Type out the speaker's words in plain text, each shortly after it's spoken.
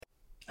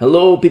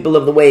Hello, people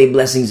of the way,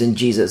 blessings in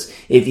Jesus.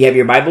 If you have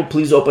your Bible,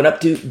 please open up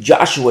to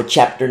Joshua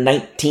chapter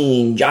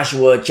 19.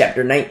 Joshua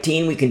chapter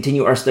 19, we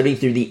continue our study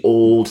through the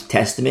Old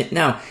Testament.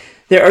 Now,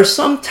 there are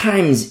some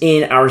times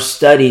in our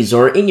studies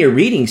or in your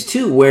readings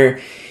too where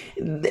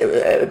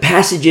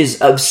passages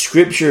of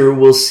scripture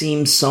will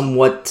seem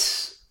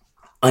somewhat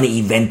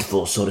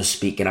uneventful, so to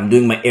speak. And I'm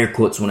doing my air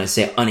quotes when I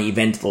say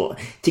uneventful.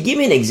 To give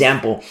you an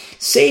example,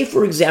 say,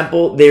 for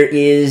example, there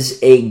is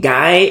a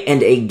guy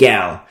and a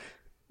gal,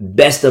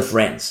 best of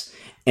friends,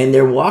 and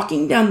they're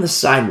walking down the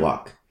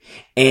sidewalk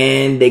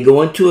and they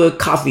go into a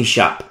coffee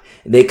shop.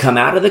 They come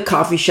out of the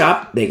coffee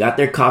shop, they got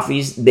their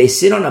coffees, they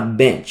sit on a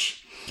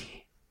bench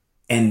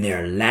and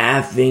they're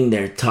laughing,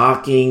 they're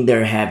talking,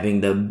 they're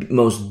having the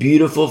most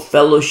beautiful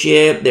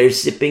fellowship, they're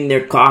sipping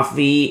their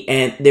coffee,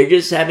 and they're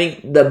just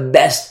having the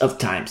best of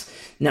times.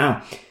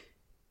 Now,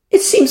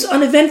 it seems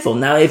uneventful.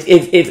 Now,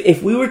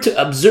 if we were to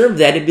observe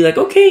that, it'd be like,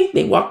 okay,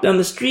 they walk down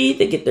the street,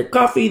 they get their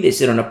coffee, they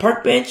sit on a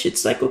park bench.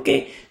 It's like,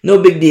 okay,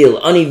 no big deal,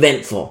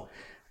 uneventful.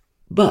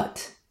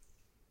 But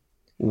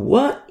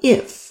what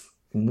if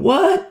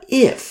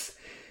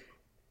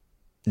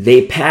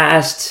they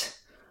passed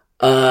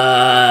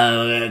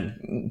a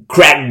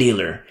crack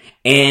dealer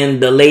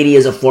and the lady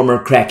is a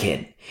former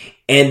crackhead?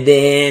 And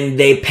then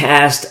they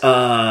passed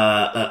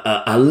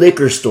a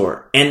liquor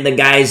store and the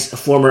guy's a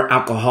former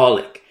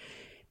alcoholic.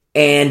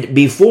 And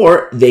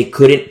before, they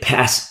couldn't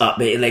pass up.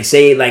 Like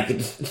say,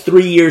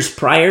 3 years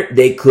prior,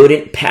 they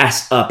couldn't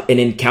pass up an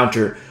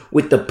encounter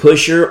with the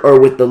pusher or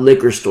with the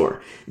liquor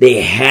store. They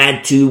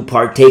had to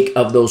partake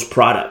of those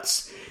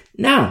products.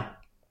 Now,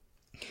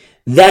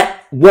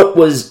 that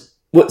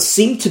what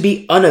seemed to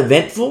be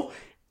uneventful,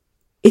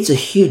 it's a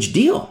huge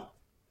deal.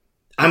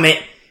 I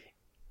mean,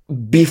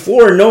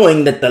 before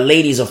knowing that the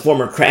lady's a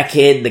former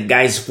crackhead, the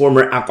guy's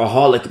former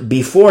alcoholic,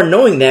 before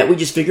knowing that, we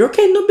just figure,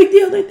 okay, no big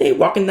deal. They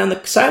walking down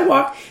the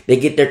sidewalk, they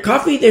get their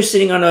coffee, they're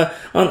sitting on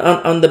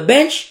the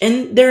bench,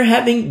 and they're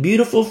having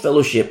beautiful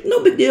fellowship.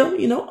 No big deal,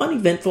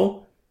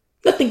 uneventful,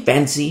 nothing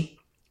fancy.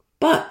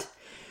 But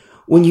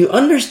when you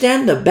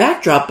understand the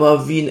backdrop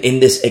of, in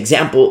this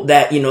example,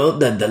 that,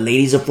 the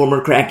lady's a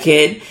former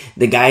crackhead,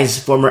 the guy's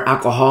a former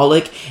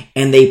alcoholic,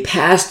 and they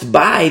passed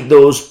by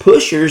those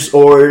pushers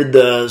or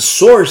the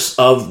source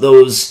of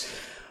those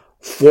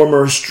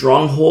former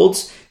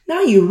strongholds,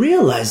 now you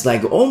realize,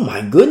 oh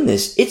my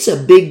goodness, it's a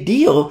big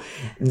deal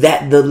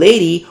that the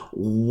lady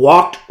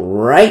walked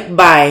right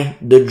by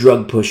the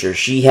drug pusher.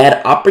 She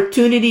had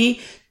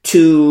opportunity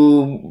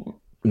to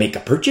make a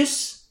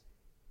purchase,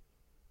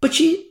 but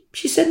she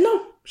said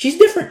no. She's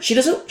different. She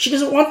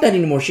doesn't want that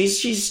anymore.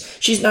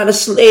 She's not a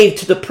slave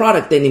to the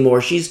product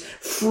anymore. She's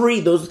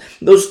free.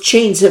 Those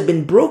chains have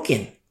been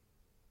broken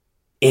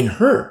in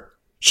her.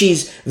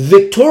 She's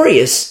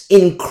victorious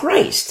in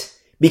Christ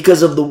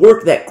because of the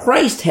work that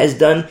Christ has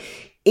done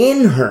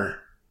in her.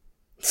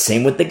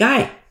 Same with the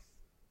guy.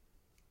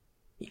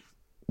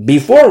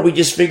 Before, we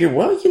just figured,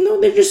 well,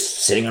 they're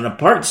just sitting on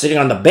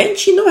the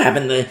bench,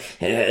 having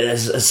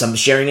some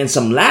sharing and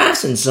some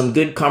laughs and some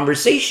good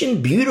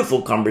conversation,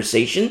 beautiful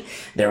conversation.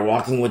 They're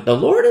walking with the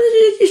Lord.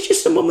 It's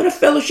just a moment of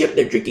fellowship.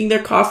 They're drinking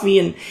their coffee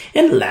and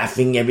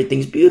laughing.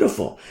 Everything's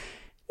beautiful.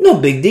 No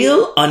big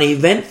deal,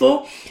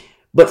 uneventful.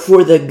 But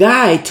for the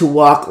guy to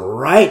walk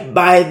right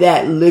by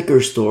that liquor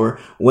store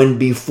when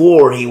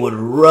before he would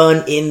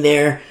run in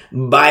there,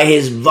 buy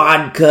his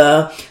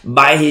vodka,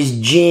 buy his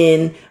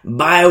gin,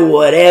 buy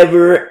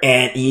whatever,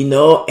 and,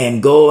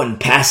 and go and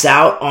pass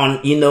out on,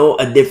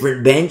 a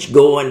different bench,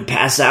 go and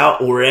pass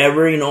out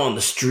wherever, on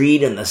the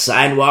street and the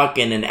sidewalk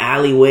and an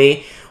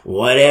alleyway,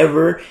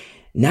 whatever.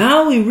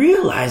 Now we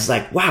realize,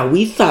 wow,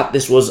 we thought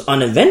this was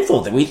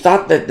uneventful. That we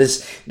thought that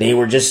they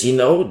were just,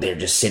 they're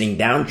just sitting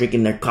down,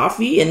 drinking their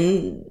coffee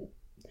and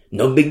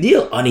no big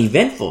deal,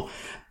 uneventful.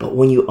 But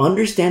when you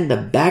understand the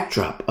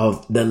backdrop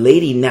of the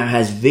lady now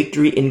has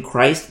victory in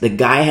Christ, the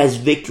guy has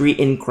victory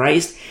in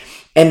Christ,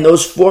 and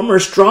those former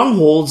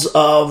strongholds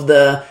of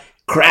the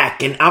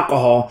crack and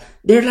alcohol,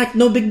 they're like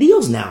no big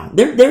deals now.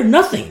 They're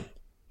nothing.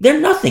 They're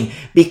nothing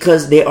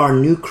because they are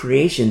new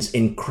creations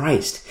in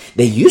Christ.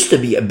 They used to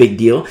be a big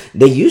deal.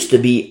 They used to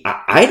be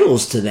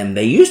idols to them.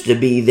 They used to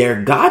be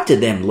their God to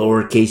them,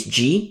 lowercase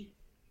g.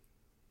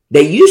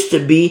 They used to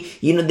be,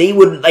 they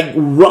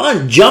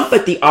would jump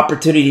at the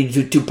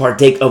opportunity to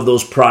partake of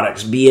those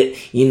products, be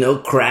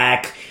it,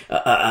 crack,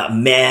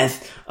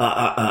 meth,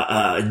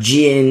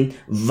 gin,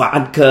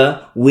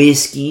 vodka,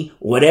 whiskey,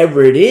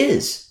 whatever it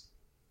is.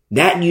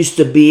 That used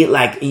to be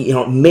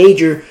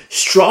major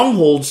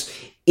strongholds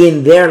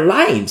in their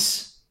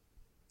lives.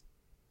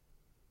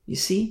 You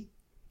see?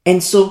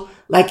 And so,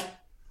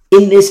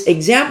 in this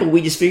example,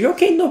 we just figure,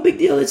 okay, no big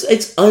deal.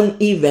 It's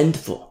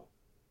uneventful.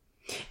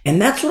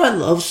 And that's what I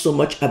love so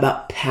much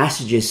about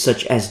passages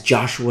such as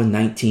Joshua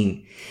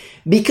 19.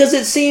 Because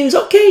it seems,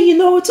 okay,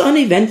 it's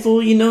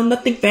uneventful,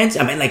 nothing fancy.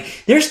 I mean,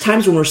 there's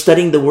times when we're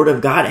studying the Word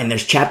of God and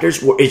there's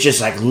chapters where it's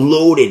just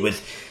loaded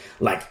with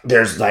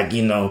there's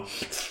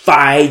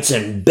fights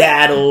and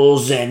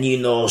battles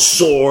and,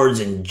 swords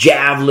and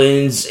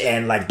javelins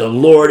and the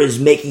Lord is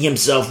making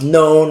himself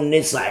known. And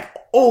it's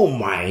oh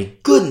my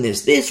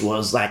goodness, this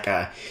was like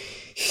a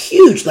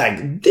huge,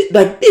 like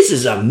this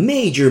is a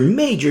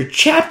major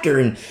chapter,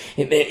 and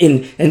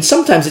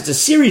sometimes it's a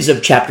series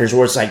of chapters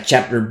where it's like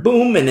chapter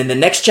boom, and then the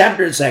next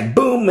chapter it's like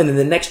boom, and then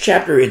the next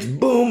chapter it's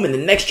boom, and the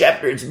next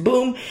chapter it's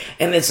boom,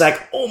 and it's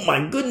like, oh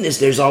my goodness,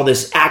 there's all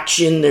this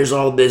action, there's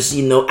all this,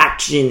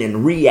 action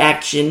and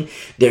reaction,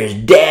 there's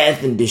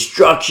death and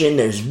destruction,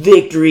 there's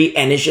victory,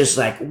 and it's just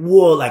like,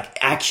 whoa, like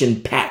action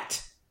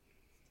packed.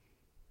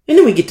 And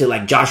then we get to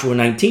like Joshua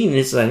 19, and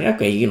it's like,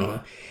 okay,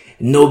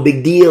 no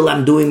big deal.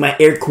 I'm doing my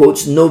air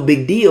quotes, no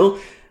big deal.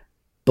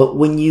 But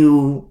when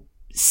you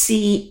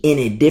see in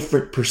a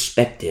different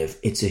perspective,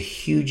 it's a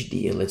huge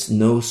deal. It's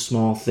no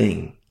small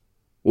thing.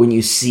 When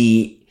you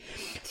see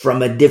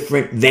from a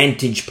different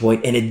vantage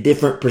point and a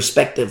different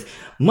perspective,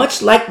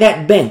 much like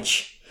that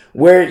bench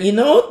where,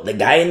 the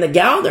guy and the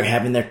gal, they're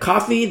having their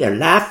coffee, they're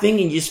laughing,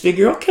 and you just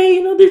figure,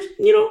 okay, there's,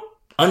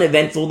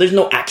 uneventful. There's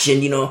no action,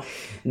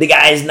 The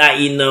guy's not,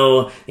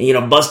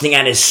 busting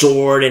out his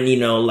sword and,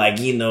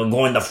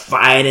 going to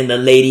fight, and the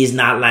lady's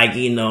not like,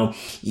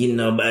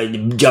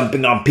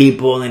 jumping on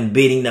people and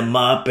beating them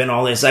up and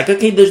all this. Like,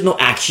 okay, there's no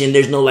action.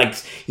 There's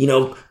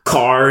no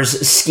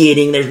cars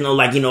skidding. There's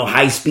no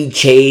high speed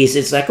chase.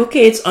 It's like,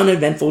 okay, it's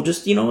uneventful.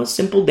 Just, a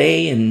simple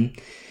day, and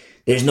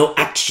there's no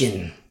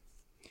action.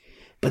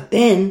 But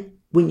then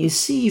when you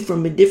see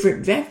from a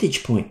different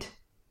vantage point,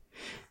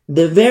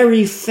 the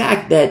very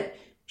fact that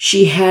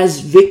she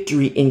has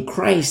victory in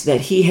Christ,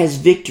 that he has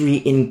victory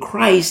in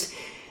Christ,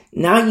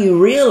 now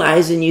you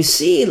realize and you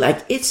see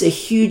like it's a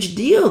huge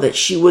deal that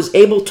she was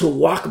able to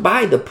walk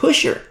by the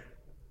pusher,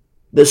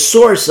 the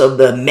source of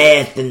the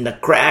meth and the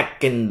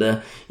crack and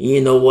the,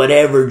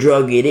 whatever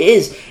drug it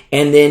is.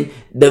 And then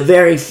the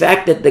very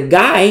fact that the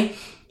guy,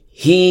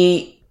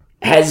 he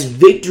has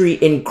victory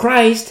in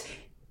Christ,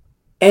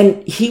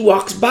 and he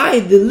walks by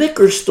the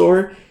liquor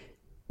store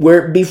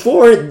where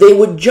before they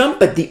would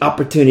jump at the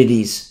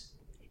opportunities.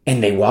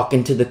 And they walk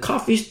into the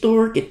coffee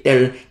store, get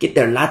their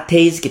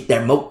lattes, get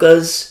their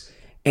mochas,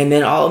 and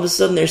then all of a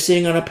sudden they're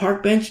sitting on a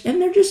park bench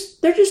and they're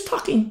just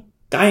talking,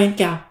 guy and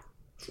gal,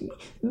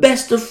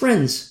 best of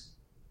friends.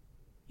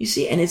 You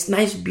see, and it's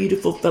nice,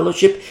 beautiful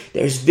fellowship.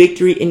 There's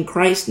victory in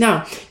Christ.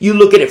 Now, you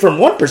look at it from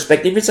one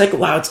perspective, it's like,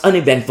 wow, it's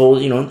uneventful,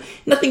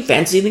 nothing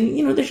fancy. Then,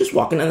 they're just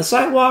walking on the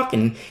sidewalk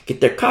and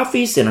get their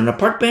coffee, sit on a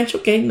park bench.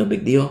 Okay, no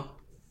big deal.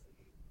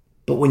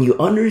 But when you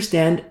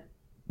understand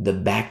the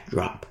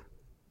backdrop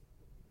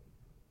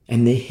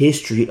and the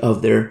history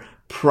of their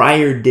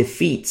prior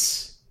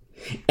defeats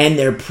and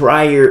their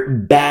prior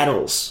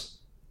battles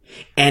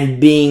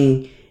and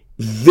being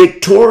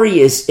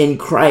victorious in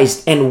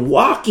Christ and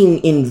walking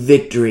in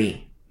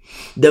victory,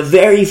 the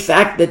very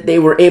fact that they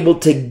were able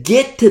to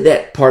get to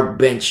that park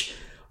bench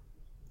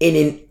in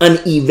an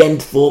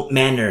uneventful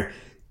manner,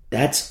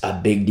 that's a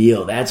big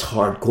deal. That's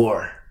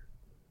hardcore.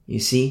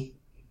 You see?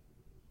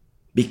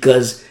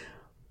 Because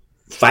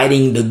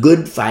fighting the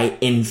good fight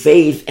in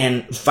faith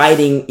and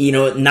fighting,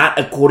 not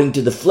according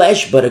to the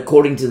flesh, but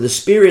according to the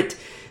Spirit,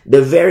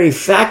 the very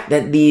fact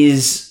that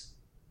these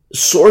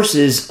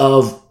sources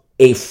of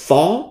a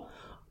fall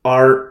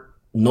are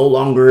no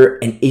longer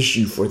an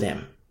issue for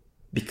them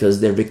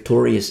because they're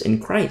victorious in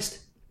Christ.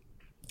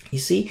 You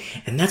see?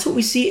 And that's what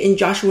we see in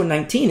Joshua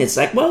 19. It's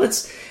like, well,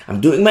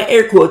 I'm doing my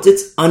air quotes,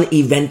 it's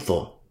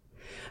uneventful.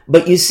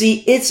 But you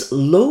see, it's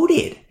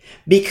loaded.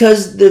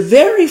 Because the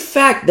very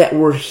fact that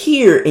we're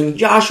here in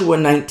Joshua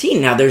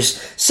 19, now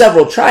there's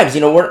several tribes,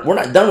 we're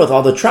not done with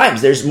all the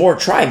tribes. There's more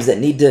tribes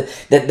that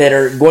that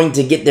are going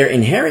to get their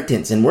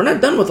inheritance, and we're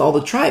not done with all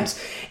the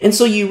tribes. And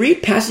so you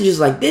read passages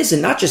like this,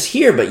 and not just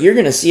here, but you're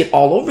going to see it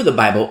all over the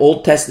Bible,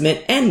 Old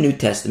Testament and New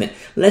Testament.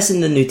 Less in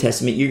the New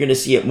Testament, you're going to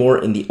see it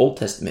more in the Old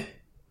Testament.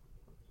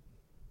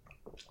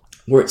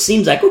 Where it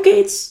seems like, okay,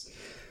 it's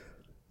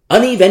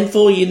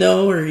uneventful,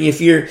 or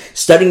if you're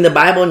studying the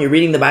Bible and you're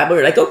reading the Bible,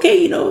 you're like,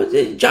 okay,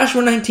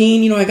 Joshua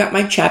 19, I got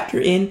my chapter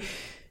in.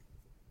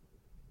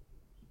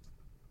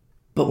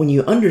 But when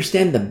you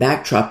understand the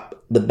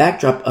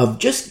backdrop of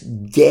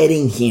just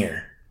getting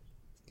here,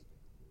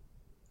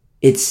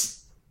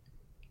 it's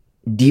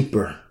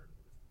deeper.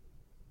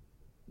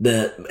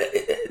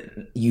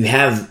 You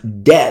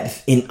have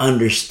depth in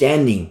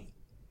understanding.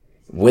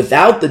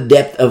 Without the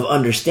depth of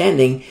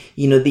understanding,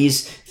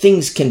 these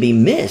things can be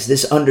missed.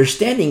 This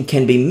understanding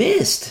can be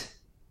missed,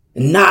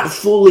 not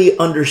fully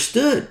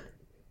understood.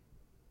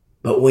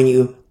 But when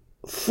you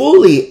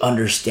fully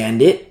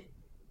understand it,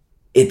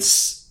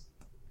 it's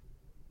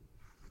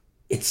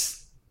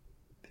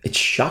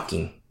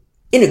shocking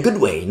in a good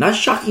way, not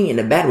shocking in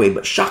a bad way,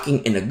 but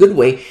shocking in a good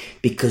way,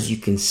 because you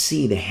can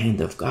see the hand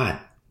of God.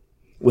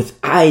 With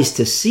eyes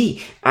to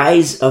see,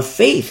 eyes of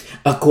faith,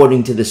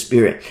 according to the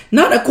Spirit,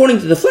 not according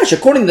to the flesh.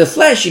 According to the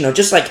flesh,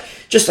 just like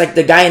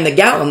the guy and the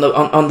gal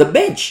on the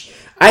bench.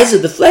 Eyes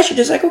of the flesh are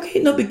just like, okay,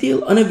 no big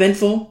deal,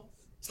 uneventful.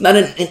 It's not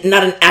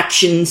an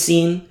action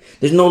scene.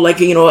 There's no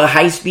a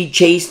high speed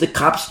chase. The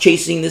cops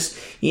chasing this.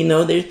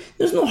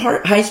 There's no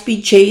high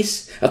speed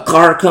chase. A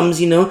car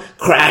comes,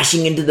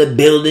 crashing into the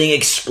building,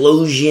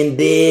 explosion,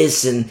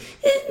 this and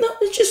no.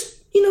 It's just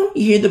you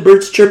you hear the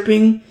birds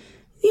chirping,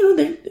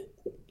 they're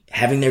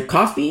having their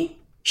coffee,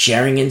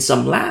 sharing in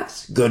some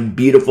laughs, good,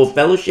 beautiful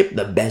fellowship,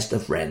 the best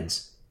of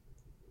friends.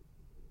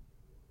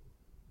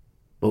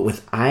 But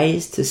with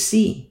eyes to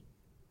see,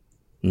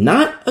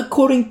 not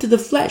according to the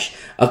flesh,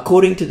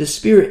 according to the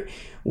Spirit,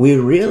 we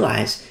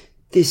realize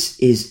this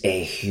is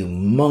a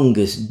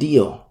humongous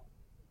deal.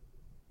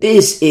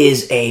 This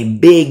is a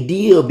big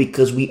deal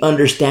because we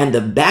understand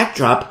the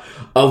backdrop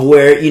of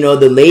where,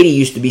 the lady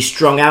used to be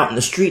strung out in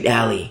the street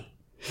alley.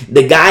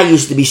 The guy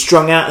used to be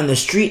strung out in the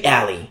street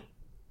alley.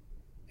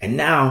 And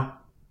now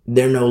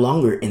they're no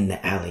longer in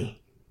the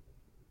alley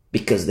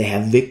because they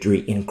have victory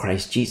in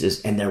Christ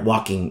Jesus, and they're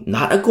walking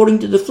not according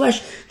to the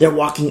flesh, they're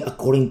walking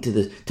according to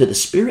the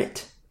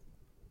Spirit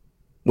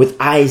with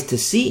eyes to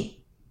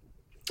see.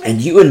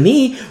 And you and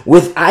me,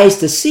 with eyes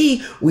to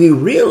see, we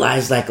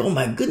realize like, oh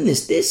my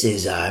goodness, this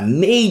is a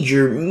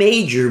major,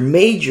 major,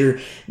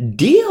 major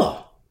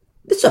deal.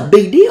 It's a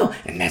big deal.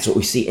 And that's what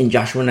we see in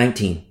Joshua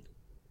 19.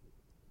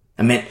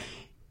 I mean,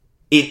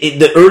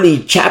 the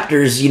early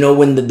chapters,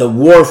 when the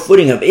war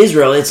footing of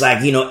Israel, it's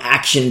like,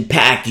 action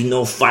packed,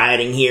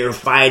 fighting here,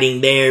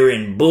 fighting there,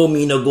 and boom,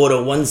 go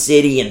to one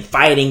city and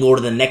fighting, go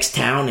to the next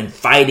town and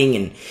fighting,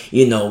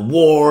 and,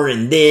 war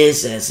and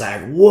this. And it's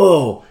like,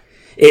 whoa.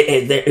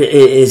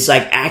 It's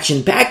like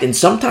action packed, and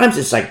sometimes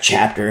it's like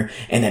chapter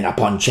and then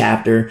upon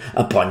chapter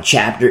upon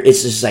chapter.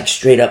 It's just like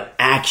straight up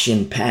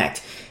action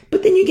packed.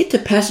 But then you get to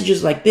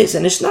passages like this,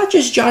 and it's not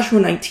just Joshua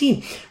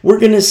 19. We're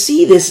going to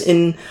see this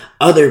in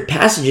other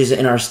passages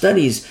in our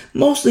studies,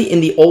 mostly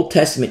in the Old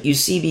Testament. You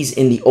see these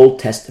in the Old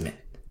Testament.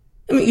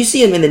 I mean, you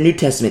see them in the New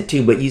Testament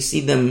too, but you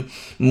see them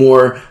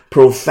more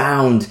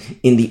profound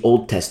in the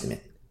Old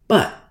Testament.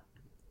 But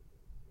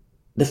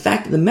the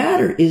fact of the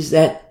matter is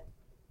that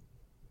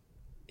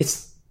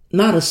it's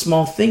not a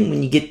small thing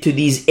when you get to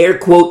these air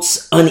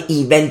quotes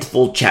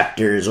uneventful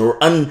chapters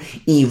or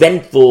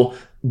uneventful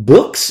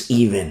books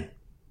even.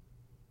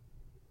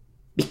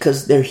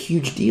 Because they're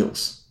huge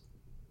deals.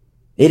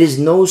 It is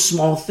no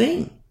small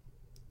thing.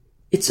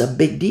 It's a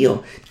big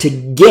deal to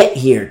get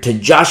here to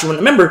Joshua.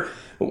 Remember,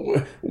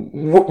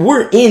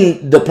 we're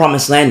in the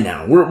promised land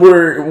now.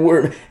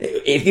 We're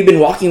if you've been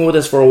walking with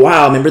us for a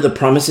while, remember the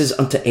promises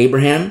unto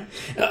Abraham,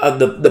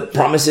 the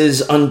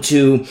promises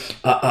unto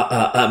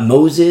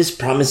Moses,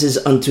 promises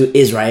unto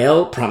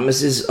Israel,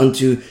 promises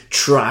unto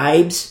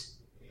tribes.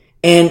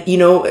 And,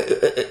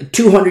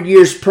 200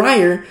 years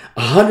prior,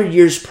 100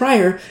 years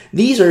prior,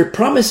 these are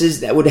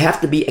promises that would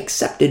have to be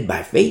accepted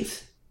by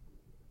faith.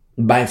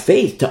 By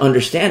faith to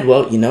understand,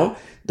 well,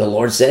 the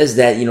Lord says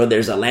that,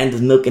 there's a land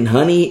of milk and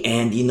honey,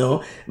 and,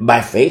 by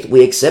faith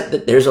we accept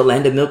that there's a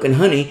land of milk and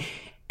honey.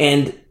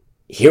 And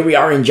here we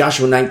are in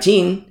Joshua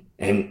 19,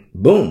 and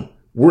boom,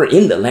 we're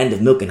in the land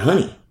of milk and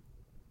honey.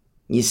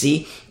 You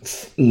see,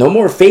 no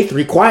more faith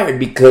required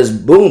because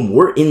boom,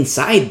 we're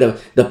inside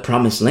the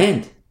promised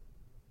land.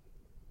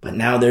 But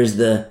now there's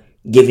the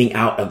giving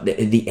out of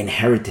the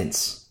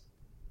inheritance.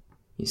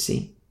 You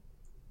see,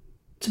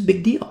 it's a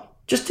big deal.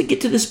 Just to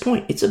get to this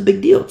point, it's a big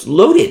deal. It's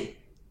loaded.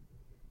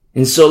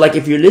 And so, like,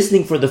 if you're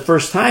listening for the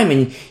first time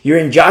and you're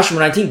in Joshua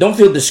 19, don't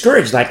feel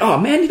discouraged. Like, oh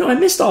man, I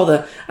missed all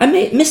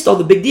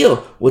the big deal.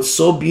 What's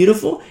so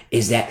beautiful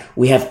is that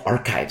we have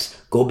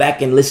archives. Go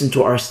back and listen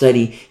to our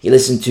study. You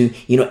listen to,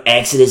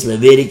 Exodus,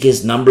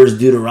 Leviticus, Numbers,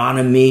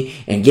 Deuteronomy,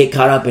 and get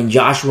caught up in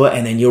Joshua.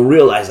 And then you'll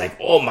realize like,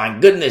 oh my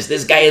goodness,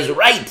 this guy is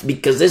right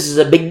because this is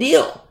a big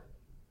deal.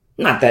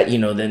 Not that,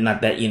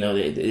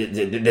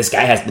 this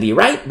guy has to be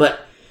right,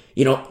 but,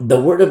 the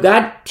word of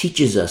God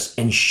teaches us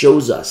and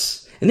shows us.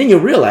 And then you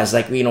realize,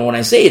 like, when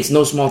I say it's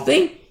no small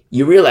thing,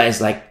 you realize,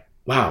 like,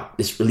 wow,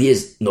 this really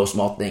is no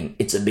small thing.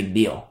 It's a big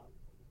deal.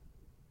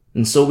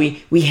 And so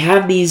we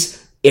have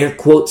these air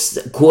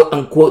quotes, quote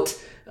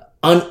unquote,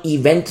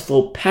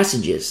 uneventful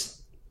passages,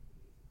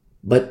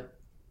 but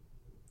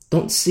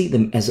don't see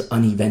them as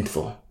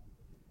uneventful.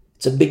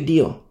 It's a big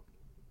deal.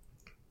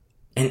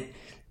 And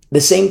the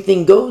same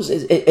thing goes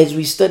as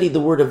we study the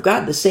Word of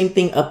God. The same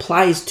thing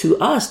applies to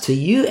us, to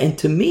you, and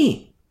to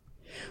me.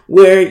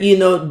 Where,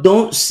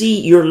 don't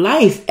see your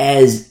life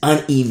as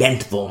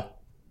uneventful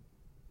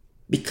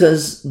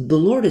because the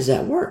Lord is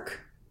at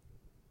work.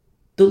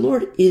 The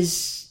Lord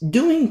is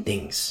doing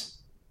things.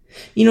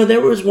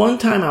 There was one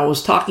time I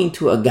was talking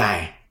to a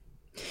guy,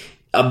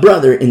 a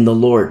brother in the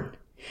Lord,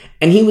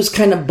 and he was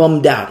kind of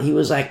bummed out. He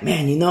was like,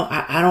 man,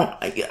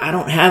 I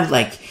don't have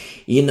like,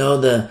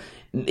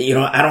 I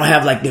don't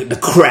have like the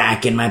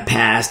crack in my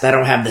past. I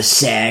don't have the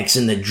sex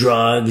and the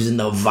drugs and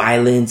the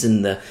violence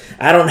and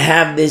I don't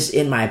have this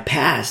in my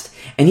past.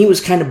 And he was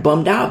kind of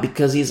bummed out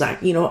because he's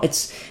like,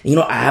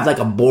 I have like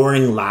a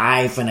boring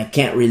life and I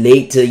can't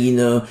relate to,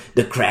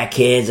 the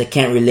crackheads. I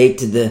can't relate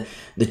to the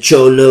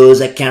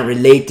cholos. I can't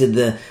relate to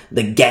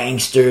the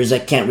gangsters. I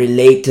can't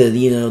relate to,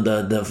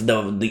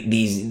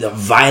 the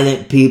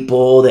violent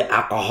people, the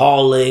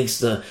alcoholics,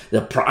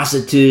 the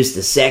prostitutes,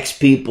 the sex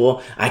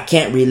people. I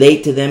can't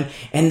relate to them.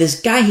 And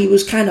this guy, he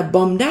was kind of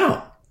bummed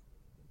out.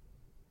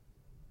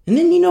 And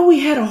then, we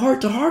had a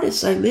heart to heart.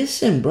 It's like,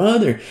 listen,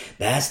 brother,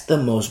 that's the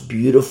most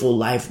beautiful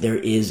life there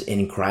is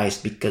in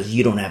Christ, because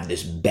you don't have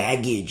this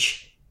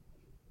baggage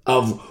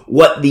of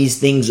what these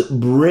things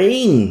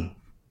bring.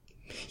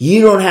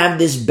 You don't have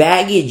this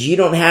baggage. You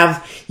don't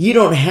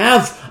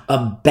have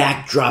a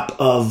backdrop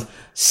of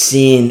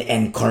sin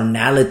and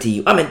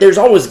carnality. I mean, there's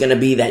always going to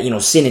be that,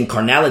 sin and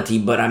carnality,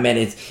 but I mean,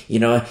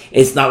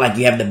 it's not like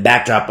you have the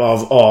backdrop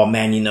of, oh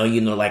man,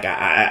 like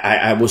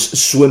I was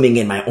swimming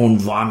in my own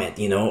vomit,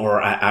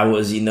 or I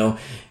was, doing,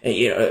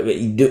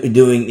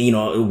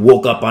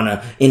 woke up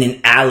in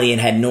an alley and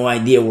had no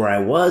idea where I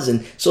was.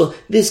 And so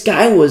this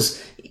guy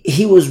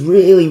he was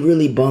really,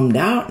 really bummed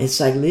out. It's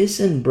like,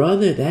 listen,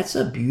 brother, that's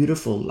a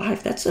beautiful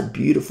life. That's a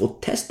beautiful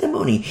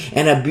testimony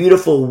and a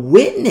beautiful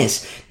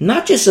witness,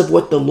 not just of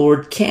what the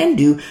Lord can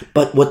do,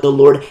 but what the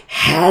Lord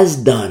has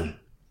done.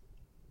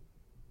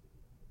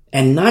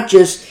 And not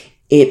just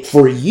it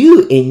for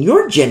you in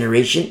your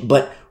generation,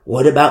 but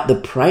what about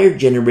the prior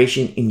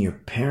generation in your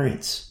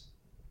parents?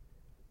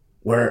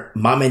 Where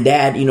mom and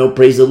dad,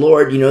 praise the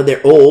Lord,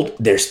 they're old,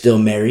 they're still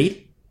married.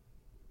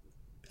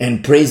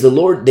 And praise the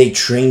Lord, they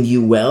trained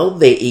you well,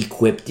 they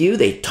equipped you,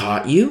 they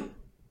taught you.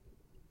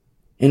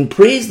 And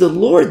praise the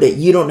Lord that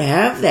you don't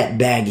have that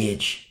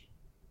baggage.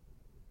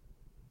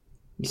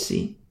 You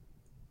see?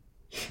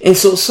 And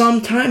so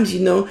sometimes,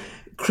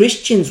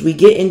 Christians, we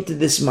get into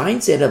this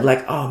mindset of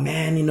like, oh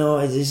man,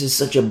 this is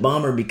such a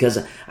bummer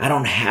because I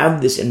don't have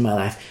this in my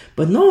life.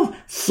 But no,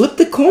 flip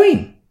the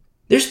coin.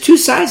 There's two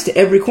sides to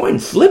every coin.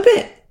 Flip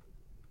it.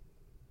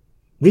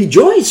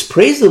 Rejoice.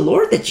 Praise the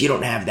Lord that you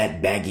don't have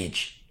that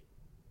baggage.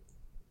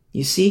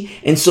 You see?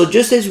 And so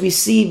just as we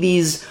see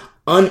these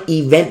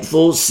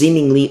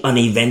seemingly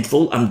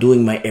uneventful, I'm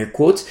doing my air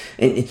quotes,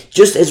 and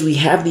just as we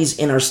have these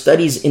in our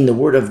studies in the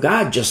Word of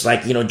God, just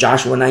like,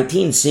 Joshua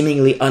 19,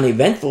 seemingly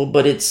uneventful,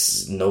 but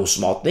it's no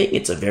small thing.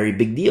 It's a very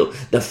big deal.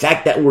 The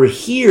fact that we're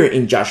here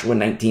in Joshua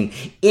 19,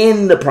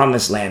 in the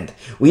promised land.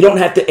 We don't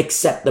have to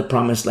accept the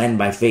promised land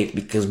by faith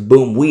because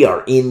boom, we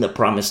are in the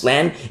promised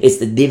land. It's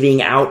the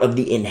divvying out of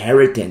the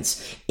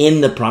inheritance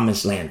in the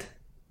promised land.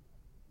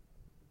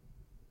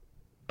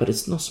 But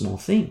it's no small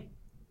thing.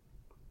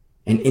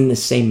 And in the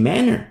same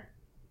manner,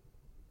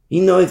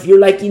 if you're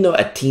like,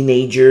 a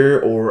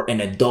teenager or an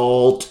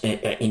adult,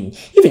 and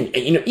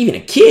even a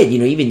kid,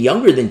 even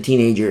younger than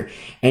teenager,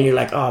 and you're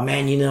like, oh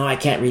man, I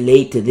can't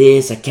relate to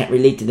this, I can't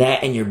relate to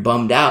that, and you're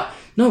bummed out.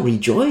 No,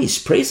 rejoice,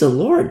 praise the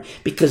Lord,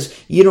 because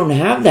you don't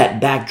have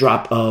that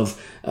backdrop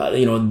of,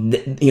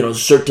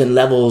 certain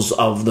levels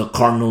of the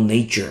carnal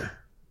nature.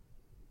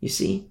 You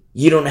see,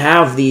 you don't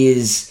have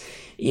these,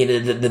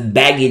 the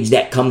baggage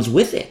that comes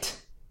with it.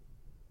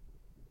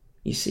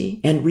 You see,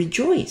 and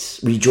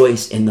rejoice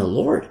in the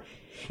Lord,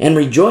 and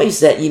rejoice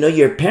that,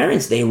 your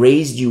parents, they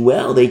raised you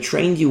well, they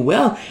trained you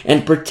well,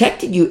 and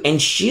protected you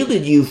and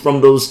shielded you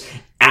from those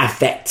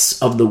affects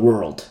of the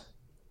world.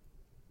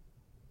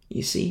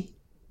 You see,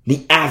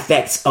 the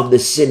affects of the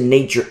sin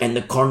nature and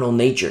the carnal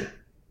nature.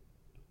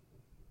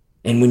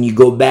 And when you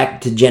go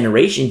back to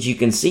generations, you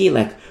can see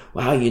like,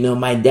 wow,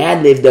 my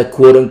dad lived a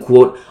quote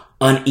unquote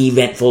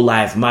uneventful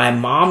life. My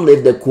mom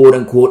lived a quote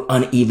unquote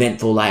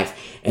uneventful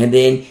life. And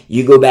then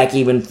you go back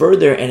even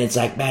further and it's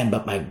like, man,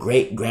 but my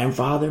great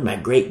grandfather, my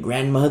great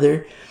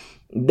grandmother,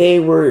 they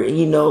were,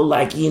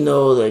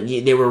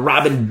 they were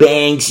robbing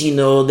banks,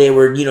 they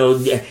were,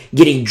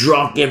 getting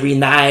drunk every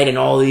night and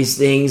all these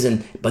things.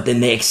 But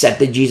then they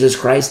accepted Jesus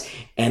Christ,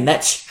 and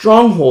that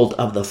stronghold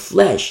of the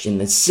flesh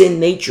and the sin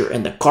nature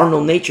and the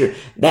carnal nature,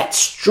 that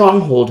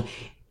stronghold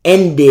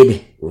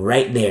ended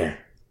right there.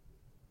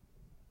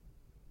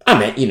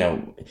 I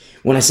mean,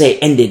 when I say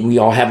ended, we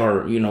all have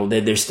our,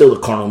 there's still a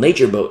carnal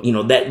nature, but,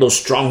 those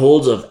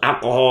strongholds of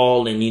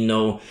alcohol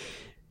and,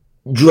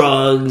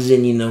 drugs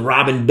and,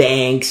 robbing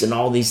banks and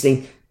all these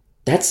things,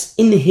 that's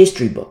in the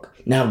history book.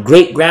 Now,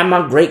 great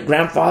grandma, great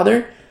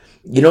grandfather,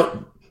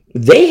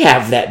 they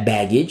have that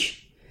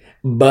baggage,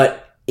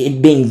 but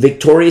it being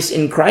victorious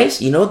in Christ,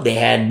 they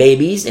had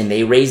babies and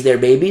they raised their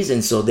babies.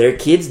 And so their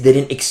kids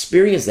didn't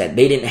experience that.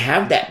 They didn't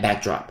have that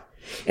backdrop.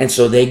 And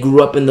so they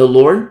grew up in the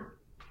Lord.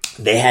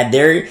 They had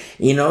their,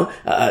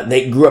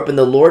 they grew up in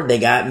the Lord. They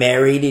got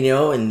married,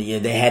 and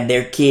they had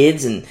their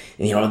kids, and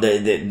they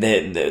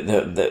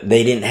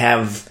didn't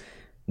have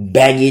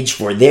baggage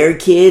for their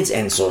kids,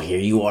 and so here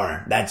you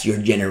are. That's your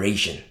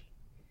generation.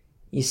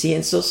 You see,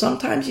 and so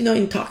sometimes,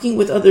 in talking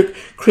with other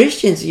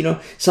Christians,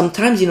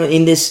 sometimes,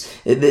 in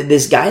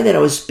this guy that I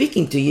was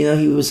speaking to,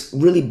 he was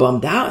really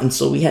bummed out, and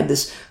so we had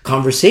this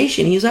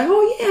conversation. He was like,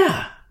 "Oh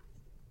yeah.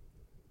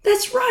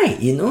 That's right,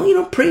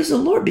 praise the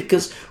Lord,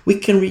 because we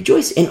can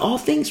rejoice. In all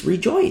things,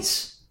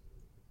 rejoice."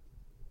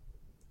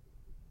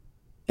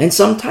 And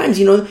sometimes,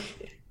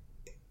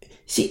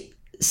 see,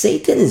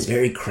 Satan is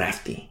very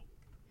crafty.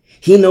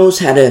 He knows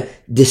how to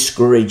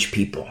discourage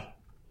people.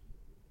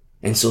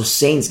 And so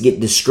saints get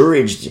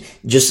discouraged,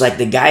 just like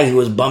the guy who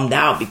was bummed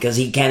out because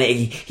he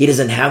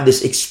doesn't have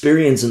this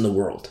experience in the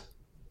world.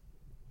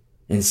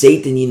 And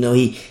Satan,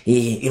 he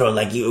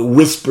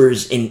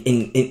whispers in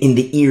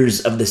the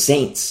ears of the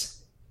saints,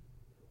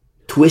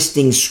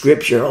 twisting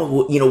scripture.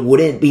 Oh,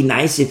 wouldn't it be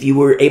nice if you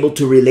were able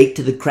to relate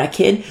to the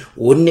crackhead?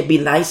 Wouldn't it be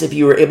nice if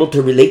you were able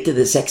to relate to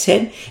the sex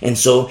head? And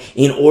so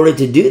in order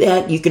to do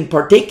that, you can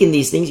partake in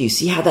these things. You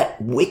see how that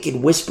wicked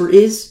whisper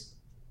is?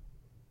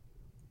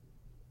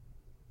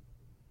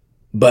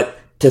 But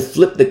to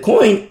flip the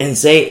coin and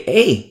say,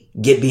 hey,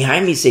 get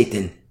behind me,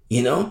 Satan.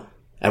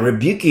 I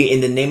rebuke you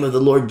in the name of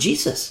the Lord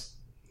Jesus.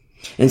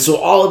 And so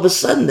all of a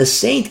sudden the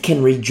saint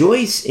can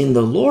rejoice in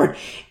the Lord.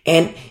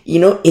 And,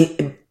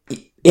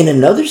 in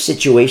another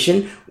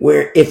situation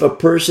where if a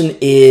person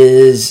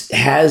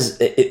has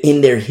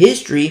in their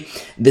history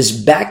this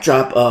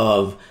backdrop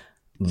of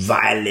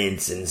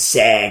violence and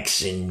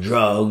sex and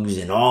drugs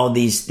and all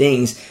these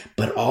things,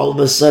 but all of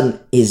a sudden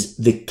is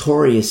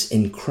victorious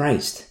in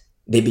Christ,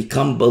 they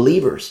become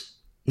believers.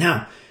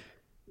 Now,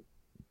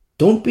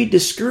 don't be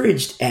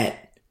discouraged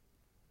at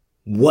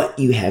what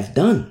you have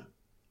done,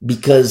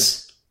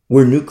 because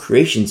we're new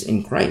creations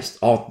in Christ.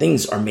 All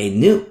things are made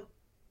new.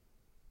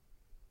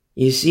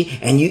 You see,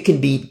 and you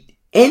can be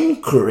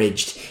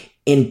encouraged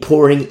in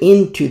pouring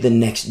into the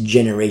next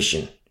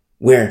generation,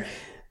 where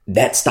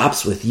that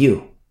stops with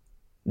you.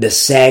 The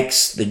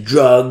sex, the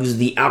drugs,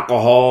 the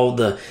alcohol,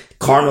 the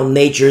carnal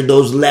nature,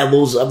 those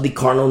levels of the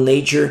carnal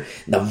nature,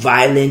 the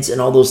violence and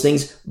all those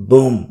things,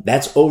 boom,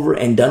 that's over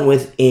and done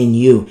with in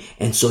you.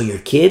 And so your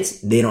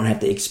kids, they don't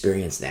have to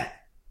experience that.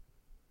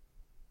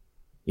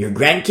 Your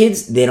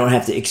grandkids, they don't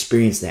have to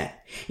experience that.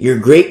 Your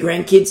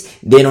great-grandkids,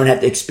 they don't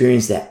have to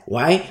experience that.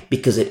 Why?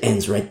 Because it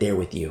ends right there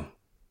with you.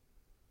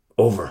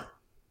 Over.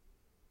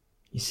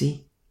 You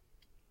see?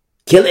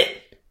 Kill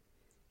it.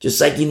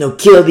 Just like,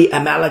 kill the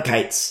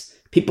Amalekites.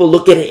 People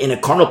look at it in a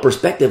carnal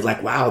perspective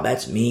like, wow,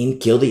 that's mean.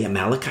 Kill the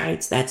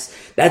Amalekites?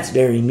 That's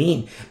very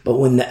mean. But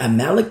when the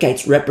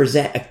Amalekites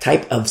represent a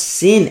type of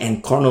sin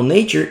and carnal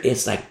nature,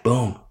 it's like,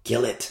 boom,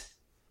 kill it.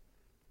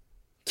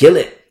 Kill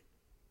it.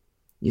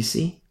 You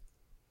see?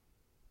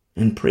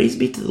 And praise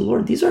be to the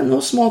Lord. These are no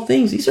small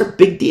things. These are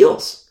big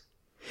deals.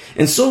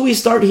 And so we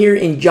start here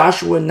in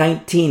Joshua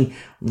 19,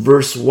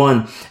 verse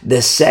 1.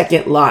 The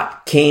second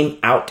lot came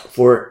out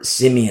for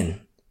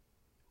Simeon.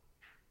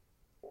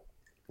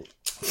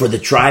 For the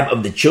tribe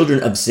of the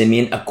children of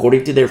Simeon,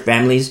 according to their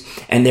families,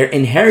 and their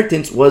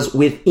inheritance was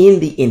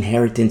within the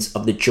inheritance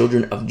of the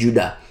children of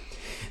Judah.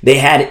 They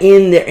had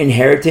in their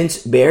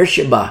inheritance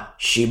Beersheba,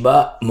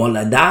 Sheba,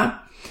 Moladah,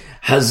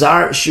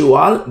 Hazar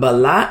Shual,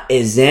 Bala,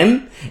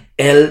 Ezem,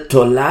 El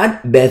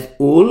Tolad, Beth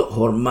Ul,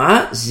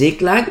 Hormah,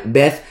 Ziklag,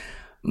 Beth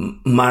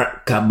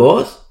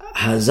Markaboth,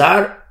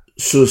 Hazar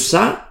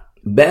Susa,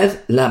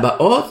 Beth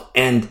Labaoth,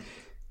 and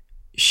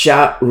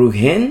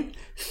Sharuhen,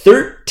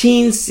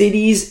 13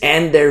 cities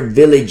and their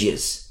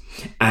villages.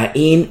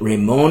 Ain,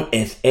 Rimmon,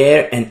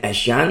 Ether, and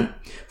Ashan,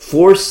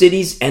 4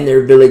 cities and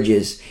their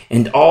villages,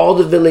 and all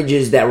the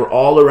villages that were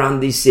all around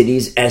these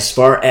cities, as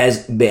far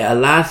as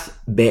Bealath,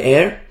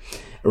 Be'er,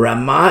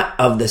 Ramah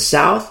of the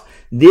south.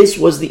 This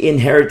was the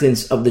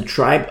inheritance of the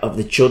tribe of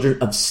the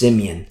children of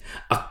Simeon,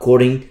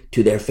 according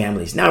to their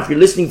families. Now, if you're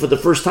listening for the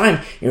first time,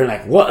 you're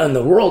like, what in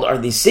the world are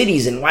these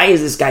cities, and why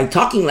is this guy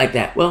talking like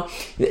that? Well,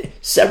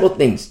 several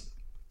things.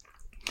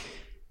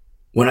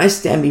 When I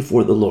stand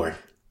before the Lord,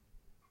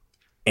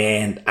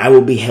 and I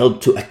will be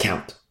held to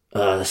account,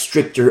 a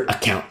stricter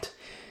account,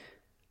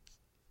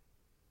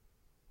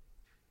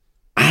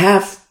 I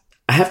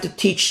have to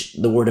teach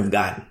the Word of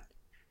God.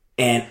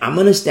 And I'm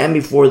going to stand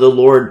before the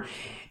Lord,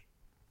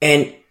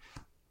 and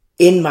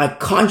in my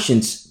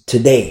conscience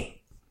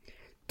today,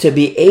 to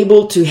be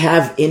able to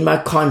have in my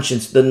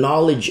conscience the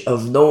knowledge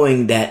of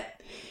knowing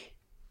that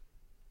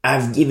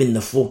I've given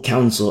the full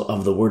counsel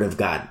of the Word of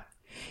God.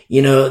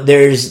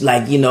 There's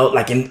like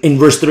in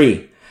verse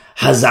 3,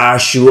 Hazar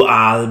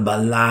Shu'al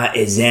Bala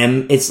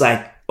Ezem. It's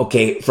like,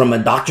 okay, from a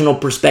doctrinal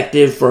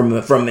perspective, from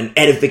an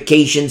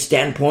edification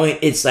standpoint,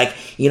 it's like,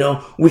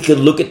 we could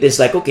look at this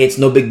like, okay, it's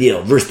no big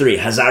deal. Verse 3,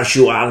 Hazar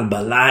Shu'al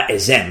Bala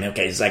Ezem.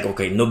 Okay, it's like,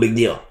 okay, no big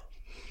deal.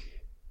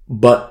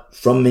 But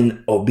from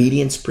an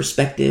obedience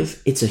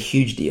perspective, it's a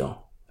huge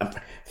deal.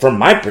 From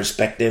my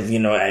perspective,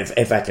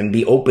 if I can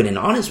be open and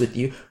honest with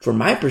you, from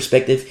my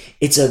perspective,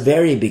 it's a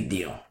very big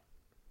deal.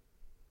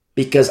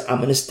 Because I'm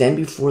going to stand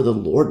before the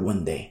Lord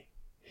one day.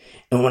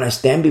 And when I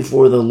stand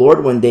before the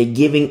Lord one day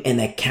giving an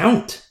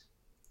account,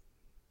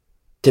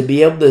 to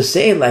be able to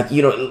say like,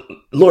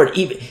 Lord,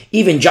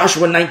 even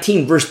Joshua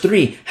 19 verse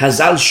 3,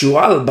 Hazal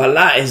Shual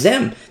Bala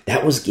Ezem,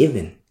 that was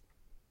given.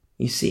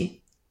 You see?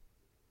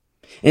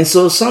 And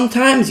so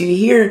sometimes you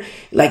hear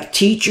like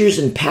teachers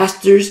and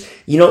pastors,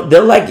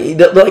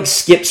 they'll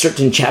skip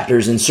certain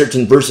chapters and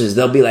certain verses.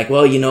 They'll be like,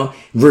 well,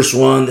 verse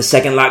 1, the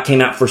second lot came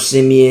out for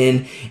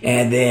Simeon.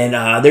 And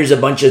then there's a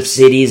bunch of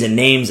cities and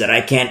names that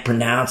I can't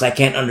pronounce. I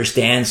can't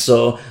understand.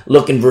 So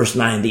look in verse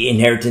 9, the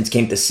inheritance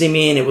came to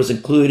Simeon. It was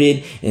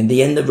included. In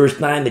the end of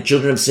verse 9, the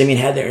children of Simeon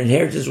had their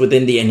inheritance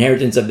within the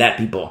inheritance of that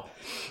people.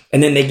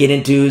 And then they get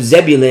into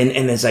Zebulun,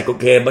 and it's like,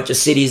 okay, a bunch of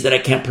cities that I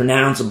can't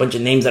pronounce, a bunch of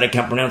names that I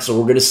can't pronounce, so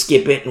we're going to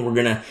skip it, and we're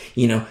going to,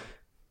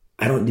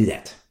 I don't do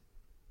that.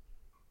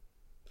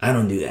 I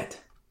don't do that.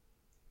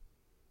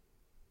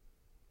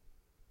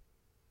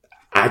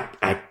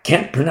 I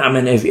can't pronounce. I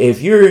mean,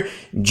 if you're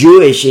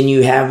Jewish and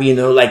you have, you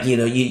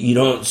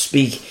don't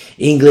speak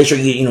English, or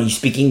you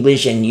speak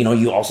English and,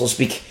 you also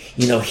speak,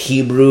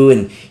 Hebrew,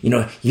 and,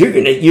 you're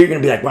going to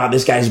be like, wow,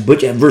 this guy's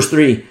butchering. Verse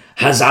 3,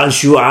 Hazal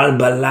Shu'al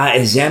Bala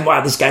Ezem.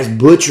 Wow, this guy's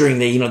butchering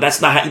the,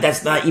 that's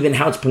not even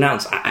how it's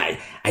pronounced. I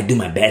do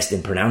my best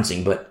in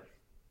pronouncing, but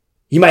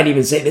you might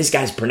even say this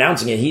guy's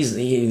pronouncing it. He's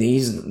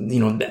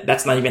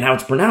that's not even how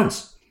it's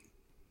pronounced.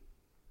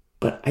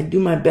 But I do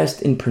my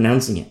best in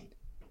pronouncing it.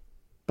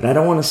 But I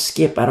don't want to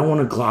skip. I don't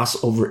want to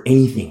gloss over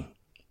anything.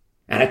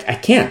 And I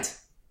can't.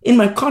 In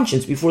my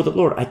conscience before the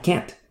Lord, I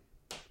can't.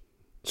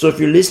 So if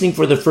you're listening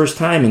for the first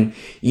time and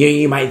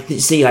you might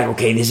say like,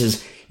 okay, this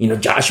is,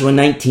 Joshua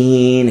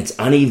 19, it's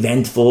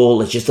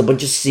uneventful. It's just a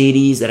bunch of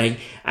cities that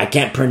I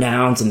can't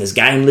pronounce. And this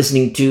guy I'm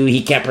listening to,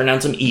 he can't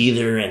pronounce them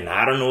either. And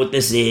I don't know what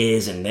this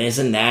is and this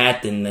and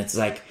that. And it's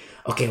like,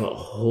 okay, well,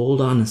 hold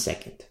on a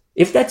second.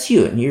 If that's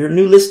you and you're a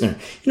new listener,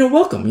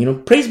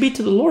 welcome. Praise be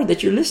to the Lord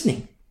that you're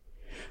listening.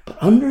 But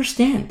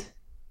understand,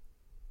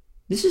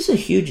 this is a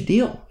huge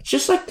deal. It's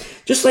just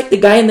like the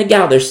guy and the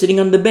gal, they're sitting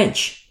on the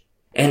bench.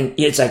 And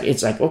it's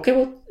like, okay,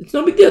 well, it's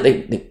no big deal.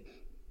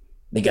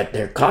 They got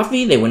their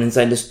coffee, they went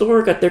inside the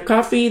store, got their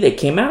coffee, they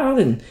came out,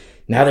 and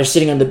now they're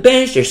sitting on the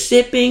bench, they're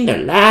sipping,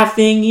 they're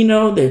laughing,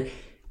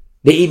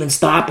 they even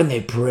stop and they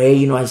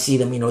pray. I see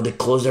them, they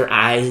close their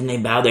eyes and they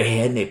bow their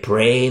head and they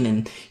pray. And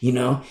then,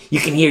 you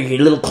can hear, you're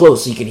a little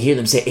close, so you can hear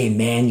them say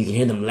amen. You can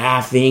hear them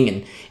laughing.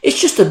 And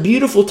it's just a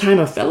beautiful time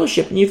of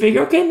fellowship. And you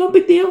figure, okay, no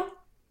big deal.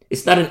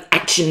 It's not an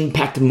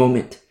action-packed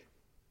moment.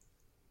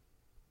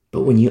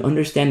 But when you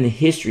understand the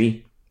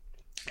history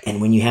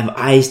and when you have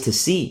eyes to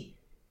see,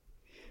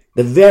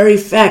 the very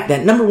fact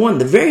that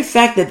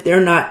they're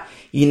not,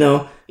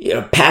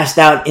 passed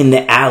out in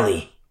the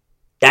alley,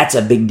 that's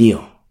a big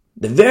deal.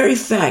 The very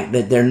fact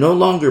that they're no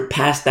longer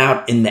passed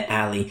out in the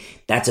alley,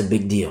 that's a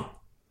big deal.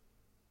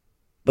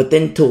 But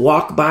then to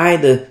walk by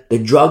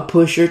the drug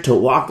pusher, to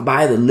walk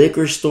by the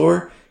liquor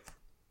store,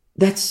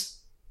 that's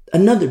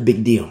another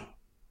big deal.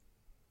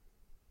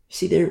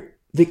 See, they're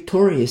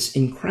victorious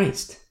in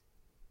Christ.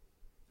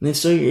 And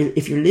so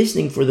if you're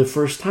listening for the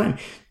first time,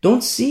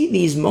 don't see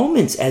these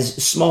moments as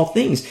small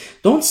things.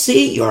 Don't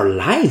see your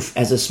life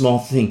as a small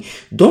thing.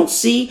 Don't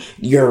see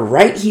you're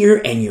right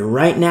here and you're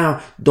right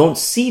now. Don't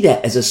see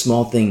that as a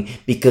small thing,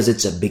 because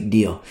it's a big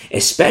deal.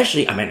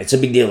 Especially, it's a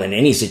big deal in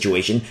any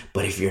situation,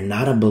 but if you're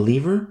not a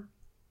believer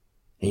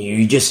and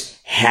you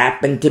just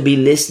happen to be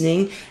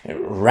listening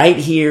right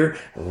here,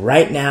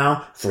 right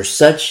now, for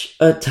such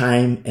a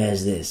time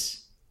as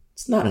this,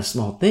 it's not a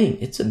small thing.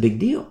 It's a big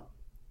deal.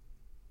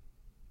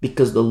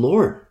 Because the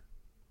Lord,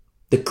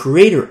 the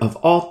creator of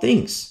all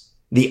things,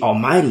 the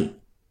Almighty,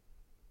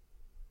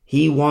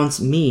 He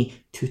wants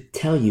me to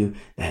tell you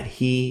that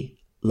He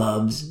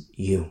loves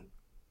you.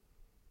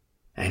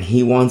 And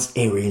He wants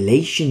a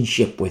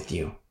relationship with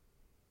you.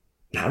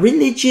 Not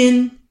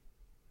religion,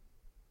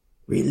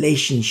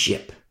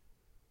 relationship.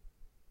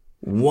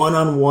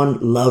 One-on-one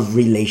love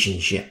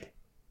relationship.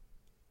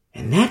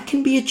 And that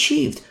can be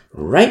achieved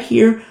right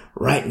here,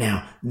 right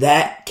now.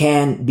 That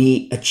can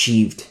be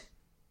achieved.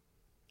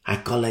 I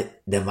call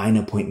it divine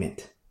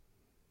appointment.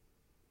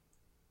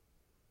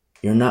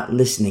 You're not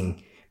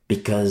listening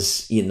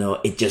because,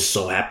 it just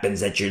so happens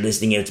that you're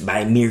listening. It's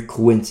by mere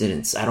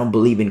coincidence. I don't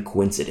believe in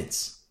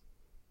coincidence.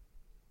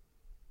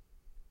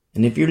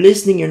 And if you're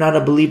listening, you're not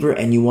a believer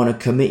and you want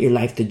to commit your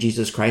life to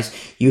Jesus Christ,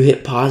 you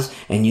hit pause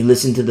and you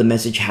listen to the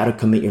message, how to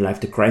commit your life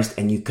to Christ,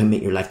 and you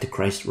commit your life to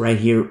Christ right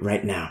here,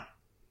 right now.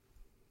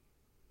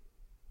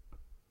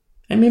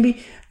 And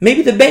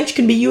maybe the bench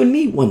can be you and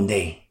me one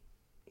day.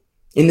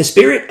 In the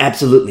spirit,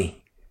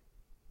 absolutely.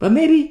 But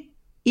maybe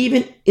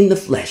even in the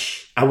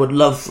flesh, I would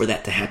love for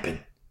that to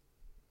happen.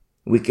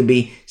 We could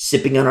be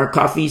sipping on our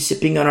coffee,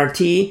 sipping on our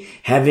tea,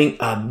 having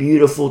a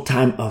beautiful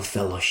time of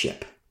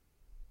fellowship.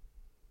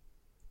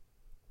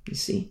 You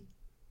see?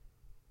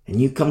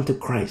 And you come to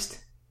Christ.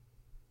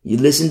 You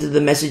listen to the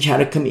message, how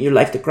to commit your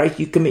life to Christ.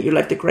 You commit your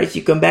life to Christ.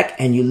 You come back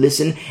and you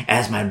listen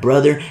as my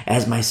brother,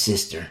 as my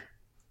sister.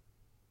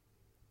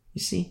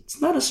 You see? It's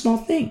not a small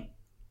thing.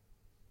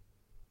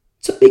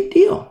 It's a big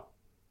deal.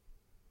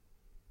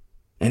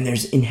 And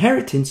there's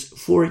inheritance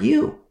for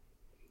you.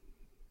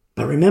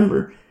 But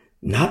remember,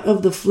 not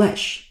of the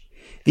flesh.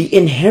 The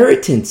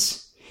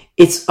inheritance,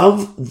 it's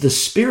of the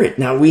Spirit.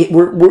 Now,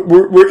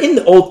 we're in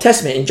the Old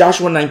Testament, in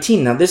Joshua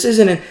 19. Now, this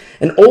isn't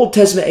an Old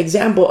Testament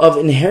example of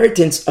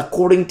inheritance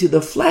according to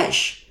the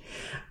flesh.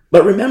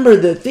 But remember,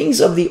 the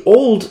things of the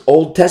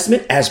Old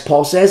Testament, as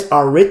Paul says,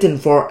 are written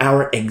for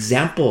our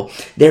example.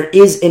 There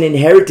is an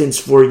inheritance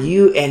for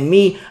you and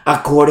me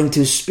according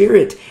to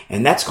Spirit.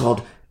 And that's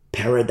called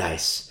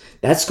paradise.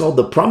 That's called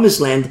the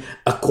promised land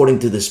according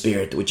to the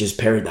Spirit, which is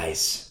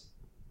paradise.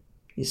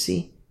 You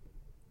see?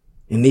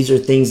 And these are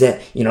things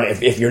that,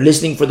 if you're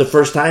listening for the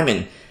first time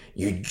and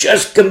you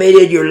just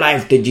committed your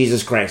life to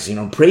Jesus Christ,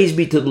 praise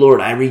be to the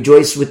Lord. I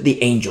rejoice with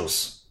the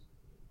angels.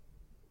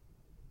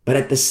 But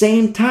at the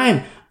same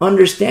time,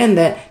 understand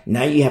that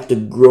now you have to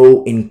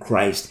grow in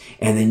Christ.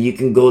 And then you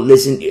can go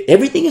listen.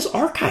 Everything is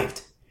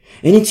archived.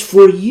 And it's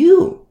for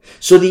you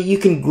so that you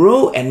can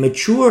grow and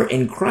mature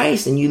in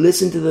Christ, and you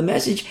listen to the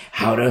message,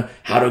 how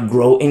to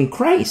grow in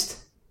Christ.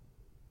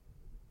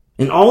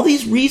 And all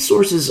these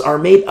resources are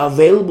made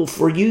available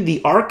for you.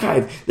 The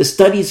archive, the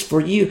studies for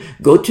you.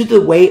 Go to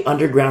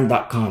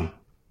thewayunderground.com.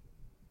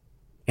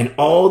 And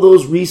all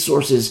those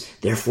resources,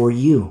 they're for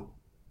you.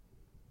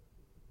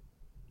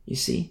 You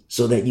see,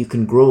 so that you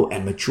can grow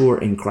and mature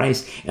in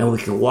Christ, and we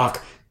can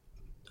walk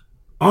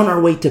on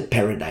our way to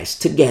paradise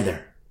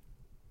together.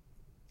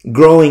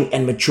 Growing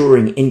and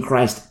maturing in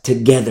Christ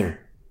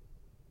together.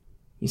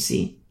 You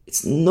see,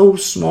 it's no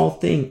small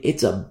thing.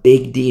 It's a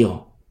big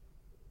deal.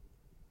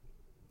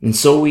 And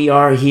so we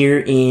are here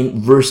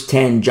in verse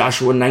 10,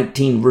 Joshua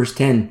 19, verse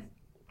 10.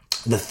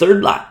 The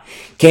third lot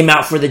came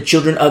out for the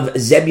children of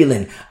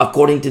Zebulun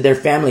according to their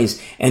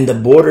families, and the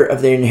border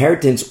of their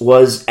inheritance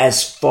was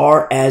as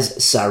far as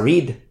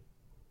Sarid.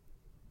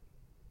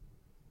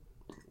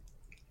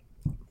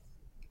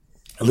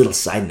 A little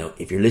side note,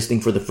 if you're listening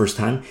for the first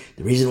time,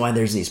 the reason why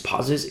there's these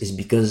pauses is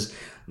because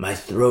my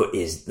throat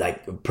is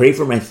like, pray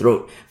for my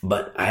throat,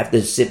 but I have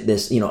to sip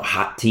this,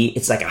 hot tea.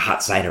 It's like a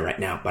hot cider right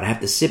now, but I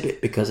have to sip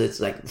it because it's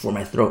like for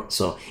my throat.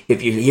 So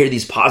if you hear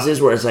these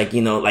pauses where it's like,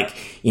 like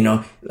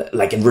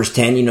in verse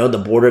 10, the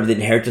border of the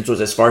inheritance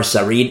was as far as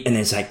Sarid, and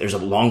it's like there's a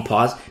long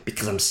pause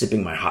because I'm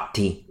sipping my hot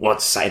tea. Well,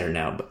 it's cider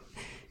now, but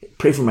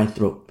pray for my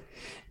throat.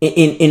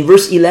 In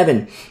verse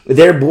 11,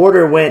 their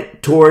border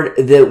went toward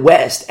the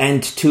west,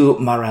 and to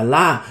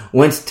Maralah,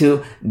 went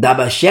to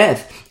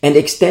Dabasheth, and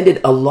extended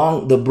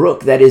along the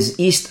brook that is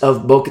east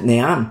of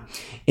Bokneam.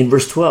 In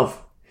verse 12,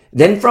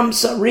 then from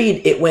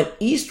Sarid it went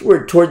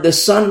eastward toward the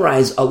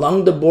sunrise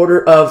along the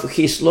border of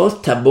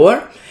Chisloth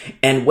Tabor,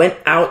 and went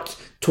out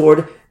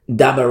toward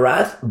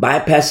Dabarath,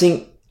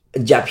 bypassing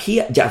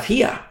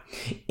Japhia.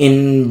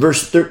 In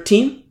verse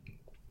 13,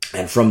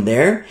 and from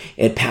there,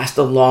 it passed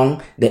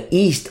along the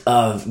east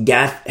of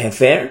Gath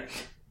Hefer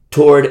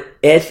toward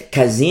Eth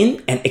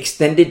Kazin, and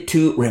extended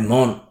to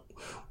Rimmon,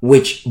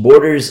 which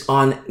borders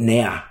on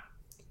Neah.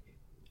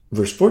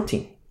 Verse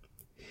 14.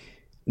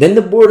 Then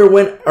the border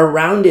went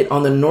around it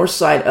on the north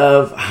side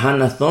of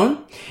Hanathon,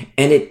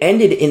 and it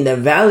ended in the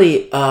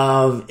valley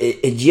of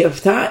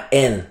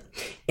Jephthah-el.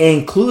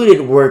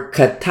 Included were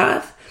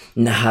Katath,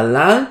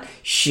 Nahalal,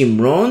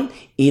 Shimron,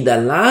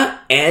 Idalah,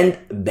 and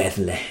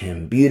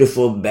Bethlehem.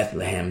 Beautiful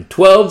Bethlehem.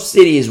 12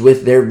 cities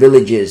with their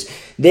villages.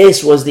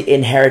 This was the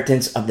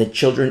inheritance of the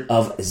children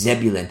of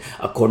Zebulun,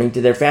 according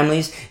to their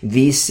families,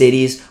 these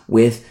cities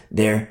with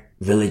their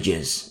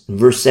villages.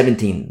 Verse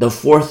 17, the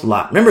fourth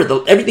lot. Remember,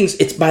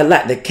 it's by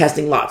lot. They're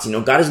casting lots.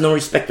 God is no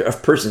respecter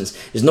of persons.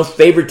 There's no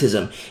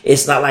favoritism.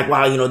 It's not like,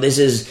 wow, this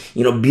is,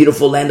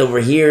 beautiful land over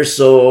here.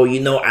 So,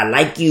 I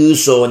like you.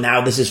 So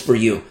now this is for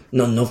you.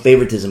 No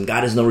favoritism.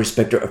 God is no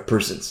respecter of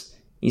persons.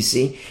 You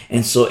see?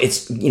 And so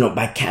it's,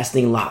 by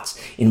casting lots.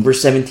 In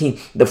verse 17,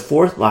 the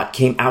fourth lot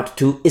came out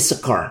to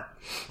Issachar,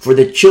 for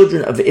the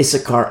children of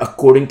Issachar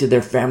according to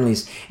their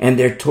families, and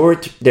their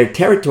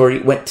territory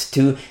went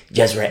to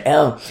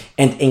Jezreel,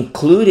 and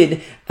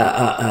included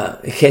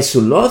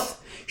Chesuloth,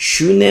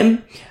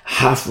 Shunem,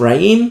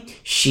 Haphraim,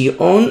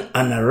 Shion,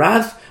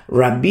 Anarath,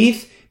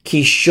 Rabith,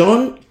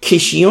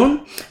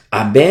 Kishion,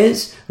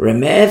 Abez,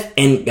 Remeth,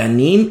 and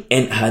Ganim,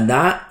 and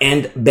Hadah,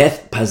 and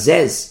Beth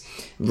Pazez.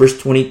 Verse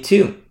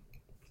 22,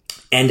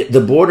 and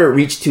the border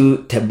reached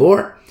to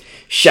Tabor,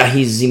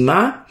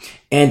 Shahizimah,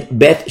 and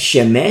Beth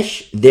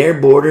Shemesh. Their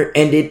border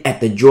ended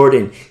at the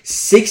Jordan.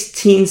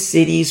 16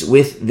 cities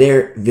with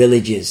their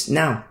villages.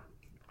 Now,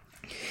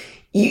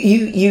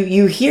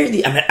 you hear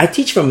I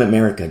teach from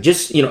America.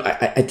 Just,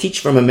 I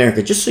teach from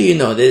America. Just so you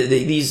know,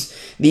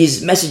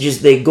 these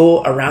messages, they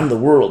go around the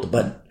world.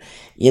 But,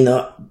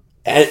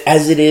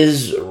 as it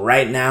is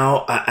right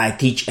now, I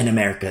teach in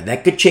America.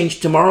 That could change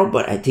tomorrow,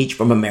 but I teach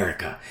from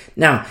America.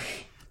 Now,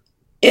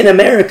 in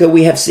America,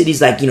 we have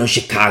cities like,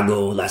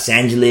 Chicago, Los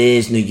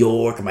Angeles, New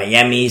York,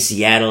 Miami,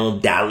 Seattle,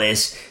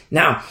 Dallas.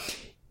 Now,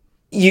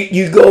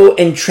 you go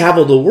and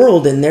travel the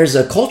world, and there's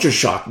a culture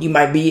shock. You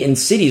might be in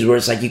cities where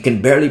it's like you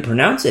can barely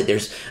pronounce it.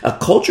 There's a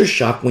culture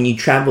shock when you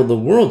travel the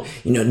world.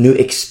 New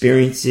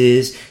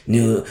experiences,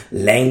 new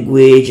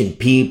language and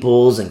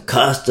peoples and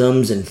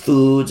customs and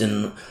foods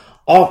and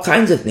all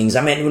kinds of things.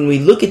 When we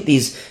look at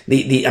these,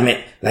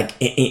 like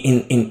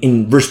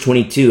in verse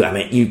 22,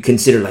 you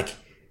consider like,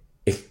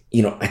 if,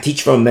 I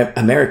teach from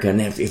America, and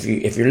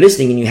if you're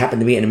listening and you happen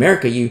to be in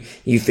America, you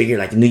figure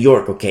like New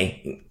York,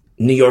 okay,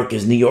 New York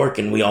is New York,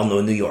 and we all know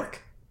New York.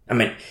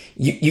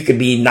 You could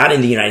be not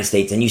in the United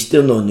States and you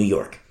still know New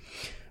York.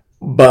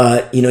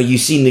 But, you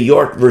see New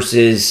York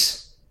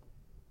versus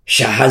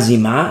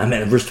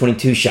Shahazimah. Verse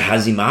 22,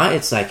 Shahazimah,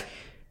 it's like,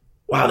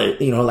 wow,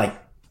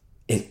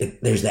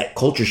 there's that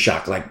culture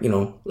shock, who's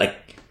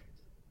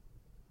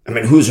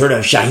heard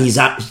of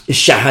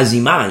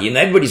Shahazimah?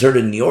 Everybody's heard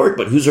of New York,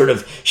 but who's heard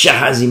of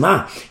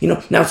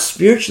Shahazimah? Now,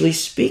 spiritually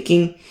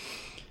speaking,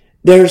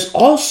 there's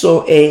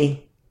also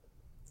a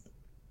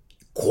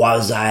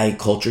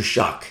quasi-culture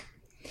shock.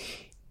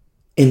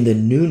 in the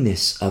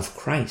newness of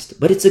Christ.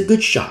 But it's a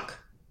good shock.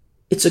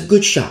 It's a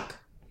good shock.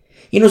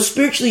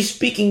 Spiritually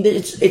speaking,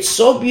 it's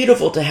so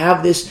beautiful to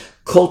have this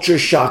culture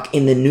shock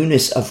in the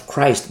newness of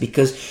Christ,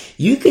 because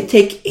you could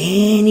take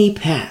any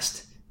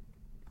past,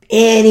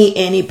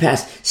 any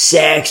past,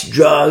 sex,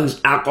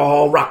 drugs,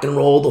 alcohol, rock and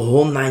roll, the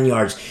whole 9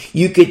 yards.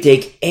 You could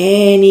take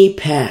any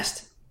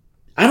past.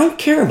 I don't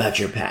care about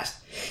your past.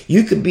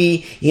 You could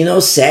be,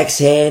 sex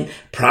head,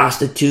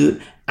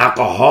 prostitute,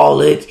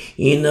 alcoholic,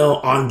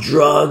 on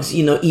drugs,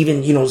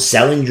 even,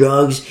 selling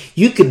drugs.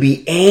 You could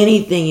be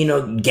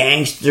anything,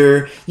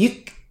 gangster.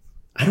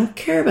 I don't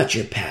care about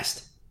your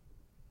past.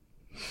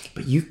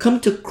 But you come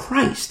to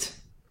Christ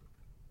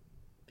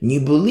and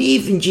you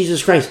believe in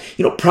Jesus Christ.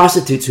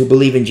 Prostitutes who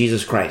believe in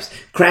Jesus Christ,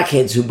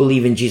 crackheads who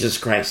believe in Jesus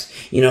Christ,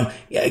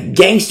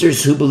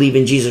 gangsters who believe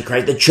in Jesus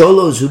Christ, the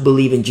cholos who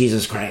believe in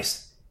Jesus Christ.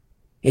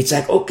 It's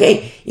like,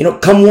 okay,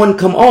 come one,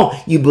 come all.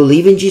 You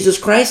believe in Jesus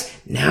Christ.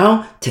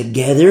 Now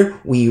together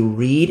we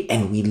read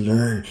and we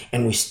learn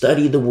and we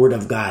study the Word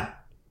of God.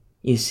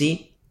 You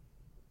see?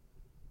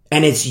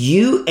 And it's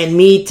you and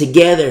me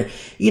together.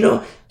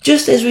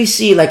 Just as we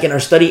see, like in our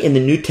study in the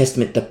New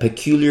Testament, the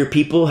peculiar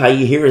people, how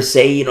you hear us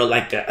say,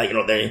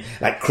 they're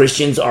like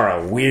Christians are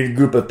a weird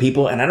group of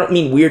people. And I don't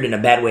mean weird in a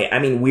bad way. I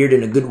mean weird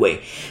in a good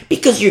way.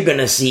 Because you're going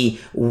to see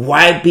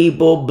white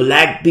people,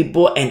 black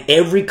people, and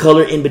every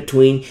color in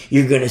between.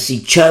 You're going to see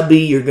chubby.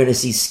 You're going to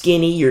see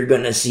skinny. You're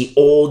going to see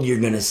old.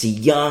 You're going to see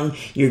young.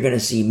 You're going to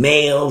see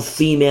male,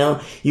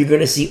 female. You're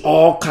going to see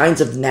all kinds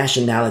of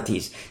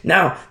nationalities.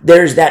 Now,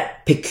 there's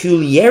that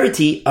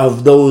peculiarity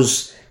of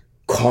those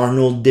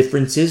carnal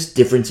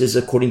differences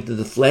according to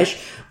the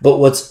flesh. But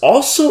what's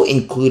also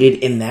included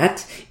in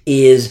that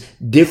is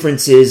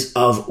differences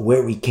of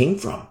where we came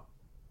from,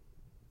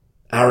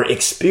 our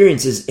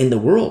experiences in the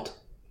world.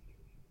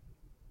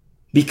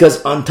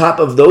 Because on top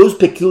of those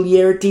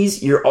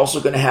peculiarities, you're also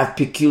going to have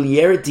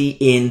peculiarity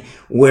in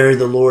where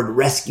the Lord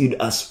rescued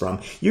us from.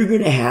 You're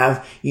going to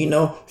have,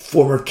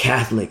 former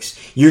Catholics.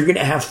 You're going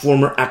to have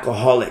former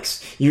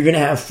alcoholics. You're going to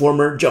have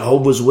former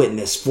Jehovah's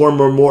Witness,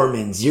 former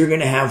Mormons. You're going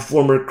to have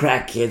former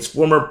crackheads,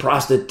 former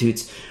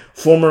prostitutes,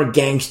 former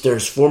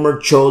gangsters, former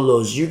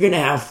cholos. You're going to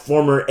have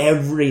former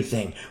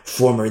everything,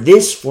 former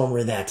this,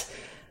 former that.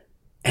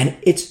 And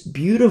it's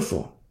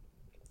beautiful.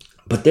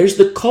 But there's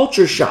the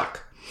culture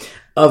shock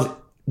of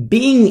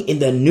being in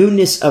the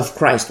newness of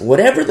Christ.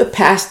 Whatever the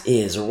past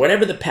is or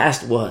whatever the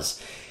past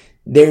was,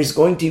 there's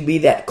going to be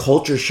that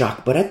culture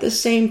shock. But at the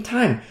same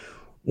time,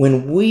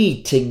 when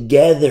we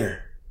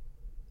together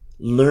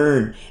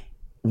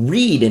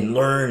read and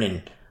learn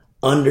and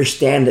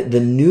understand the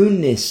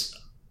newness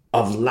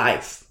of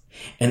life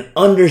and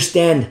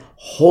understand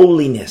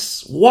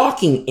holiness,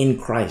 walking in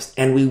Christ,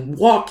 and we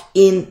walk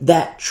in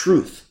that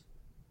truth,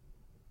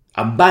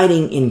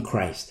 abiding in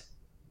Christ,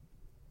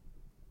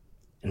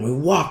 and we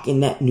walk in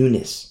that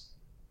newness,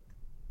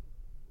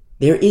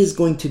 there is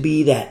going to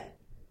be that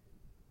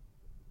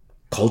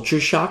culture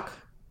shock,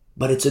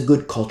 but it's a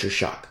good culture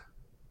shock,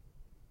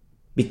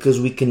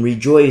 because we can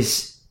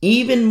rejoice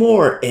even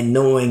more in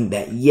knowing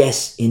that,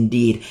 yes,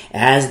 indeed,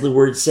 as the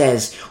word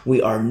says,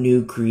 we are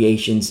new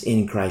creations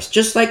in Christ.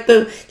 Just like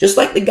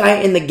the guy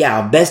and the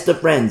gal, best of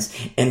friends,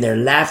 and they're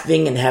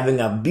laughing and having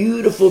a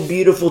beautiful,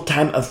 beautiful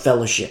time of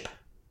fellowship,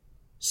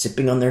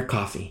 sipping on their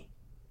coffee.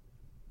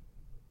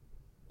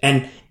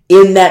 And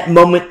in that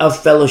moment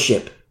of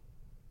fellowship,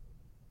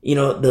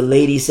 the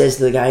lady says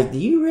to the guy, do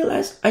you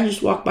realize I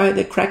just walked by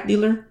the crack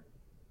dealer?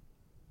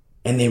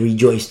 And they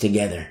rejoice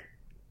together.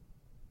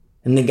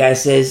 And the guy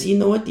says, you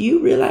know what? Do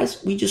you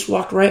realize we just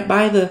walked right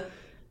by the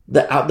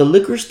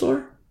liquor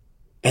store?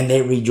 And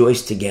they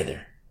rejoice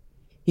together.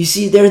 You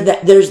see,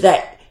 there's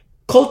that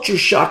culture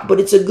shock, but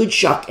it's a good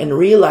shock, and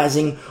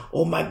realizing,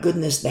 oh my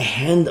goodness, the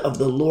hand of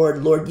the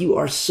Lord. Lord, you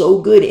are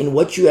so good in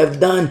what you have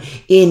done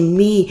in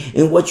me,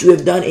 and what you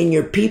have done in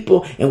your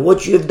people, and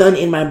what you have done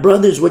in my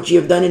brothers, what you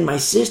have done in my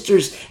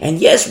sisters. And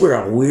yes, we're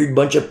a weird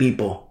bunch of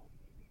people.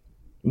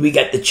 We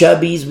got the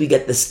chubbies, we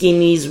got the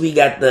skinnies, we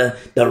got the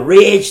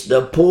rich,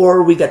 the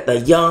poor, we got the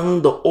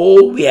young, the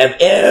old, we have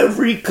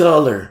every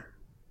color.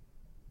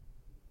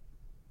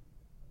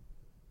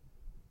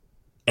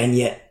 And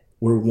yet,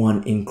 we're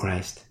one in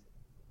Christ.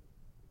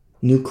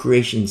 New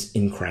creations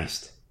in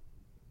Christ.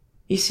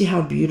 You see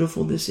how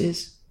beautiful this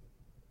is?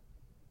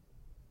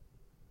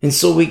 And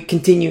so we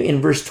continue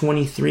in verse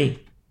 23.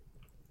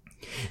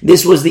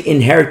 This was the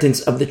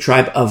inheritance of the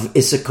tribe of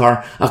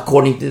Issachar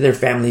according to their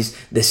families,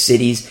 the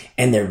cities,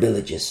 and their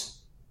villages.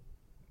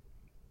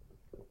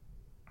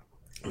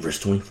 Verse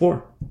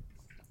 24.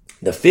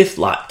 The fifth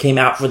lot came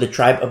out for the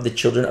tribe of the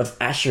children of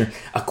Asher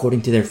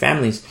according to their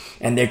families,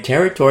 and their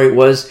territory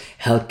was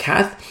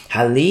Helkath,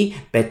 Hali,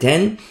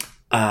 Beten,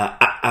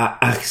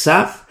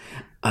 Achsaph,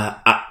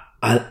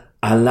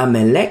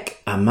 Alamelech,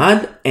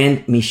 Amad,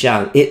 and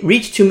Mishal. It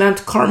reached to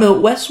Mount Carmel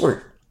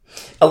westward.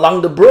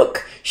 Along the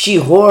brook,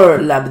 Shihor,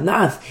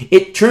 Labnath,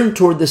 it turned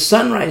toward the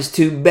sunrise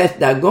to Beth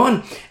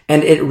Dagon,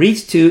 and it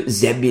reached to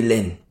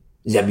Zebulun,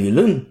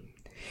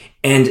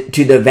 and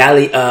to the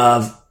valley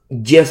of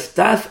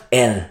Jephthah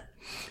El.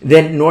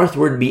 then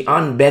northward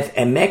beyond Beth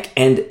Emek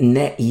and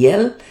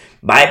Neiel,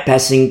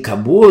 bypassing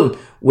Kabul,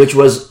 which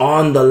was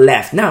on the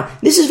left. Now,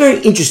 this is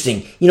very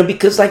interesting,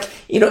 because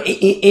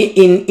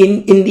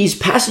in these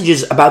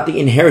passages about the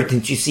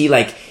inheritance, you see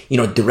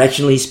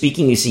directionally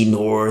speaking, you see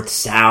north,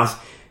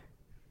 south,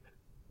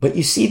 but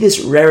you see this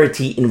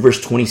rarity in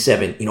verse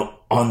 27,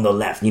 on the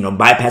left,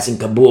 bypassing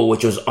Kabul,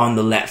 which was on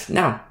the left.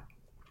 Now,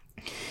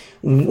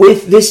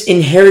 with this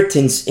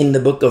inheritance in the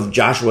book of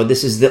Joshua,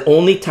 this is the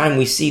only time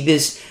we see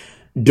this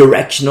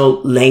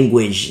directional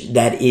language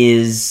that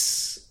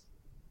is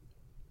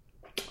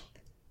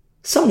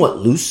somewhat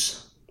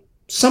loose,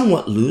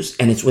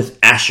 and it's with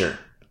Asher.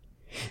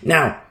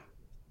 Now,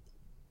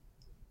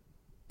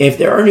 if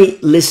there are any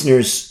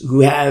listeners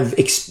who have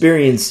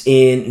experience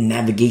in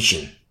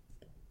navigation,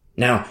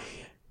 now,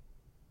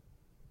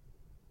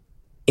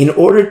 in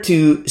order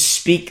to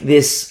speak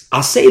this,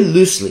 I'll say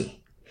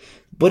loosely,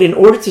 but in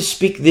order to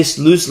speak this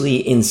loosely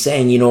in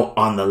saying,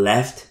 on the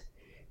left,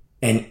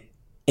 and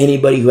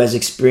anybody who has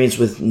experience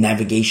with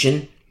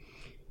navigation,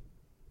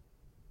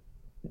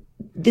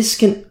 this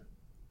can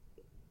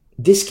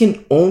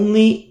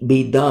only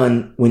be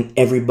done when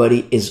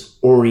everybody is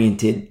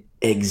oriented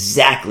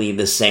exactly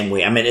the same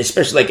way. I mean,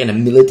 especially in a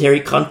military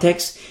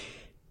context,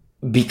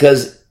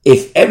 because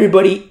if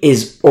everybody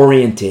is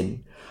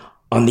oriented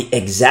on the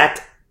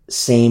exact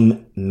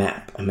same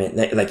map, I mean,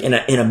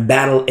 in a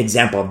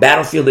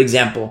battlefield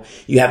example,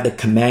 you have the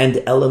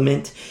command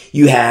element,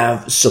 you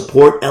have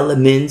support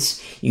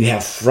elements, you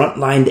have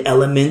frontline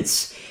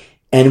elements,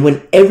 and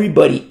when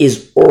everybody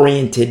is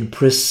oriented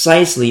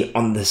precisely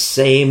on the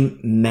same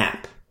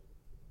map,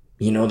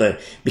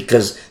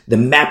 because the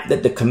map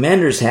that the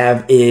commanders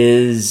have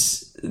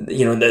is,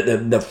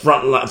 the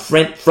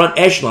front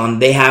echelon,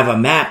 they have a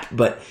map,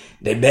 but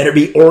they better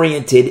be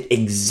oriented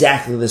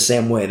exactly the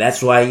same way.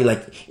 That's why,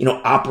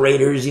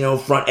 operators,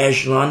 front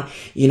echelon,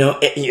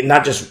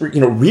 not just,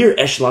 rear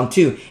echelon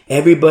too.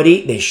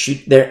 Everybody, they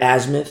shoot their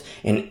azimuth,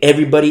 and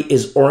everybody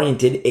is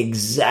oriented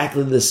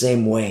exactly the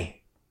same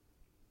way.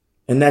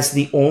 And that's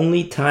the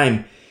only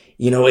time,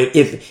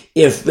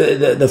 if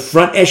the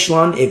front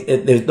echelon,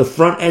 if the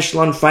front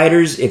echelon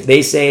fighters, if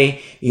they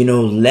say,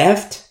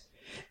 left,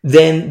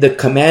 then the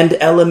command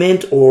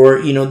element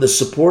or, the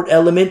support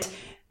element,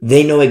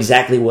 they know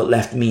exactly what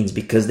left means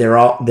because they're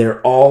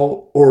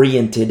all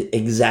oriented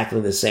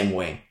exactly the same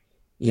way.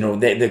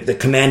 The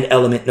command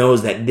element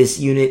knows that this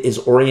unit is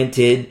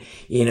oriented,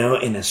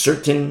 in a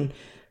certain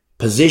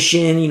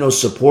position,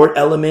 support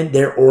element,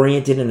 they're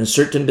oriented in a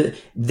certain,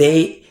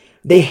 they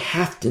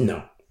have to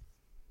know.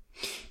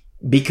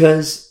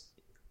 Because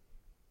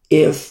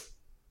if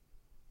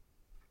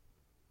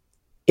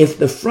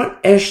the front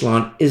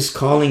echelon is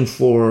calling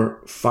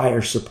for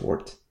fire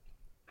support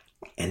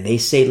and they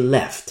say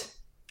left,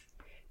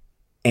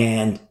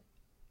 and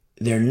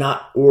they're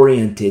not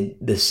oriented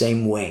the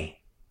same way,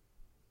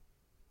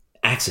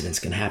 accidents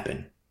can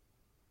happen.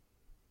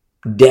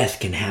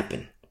 Death can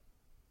happen.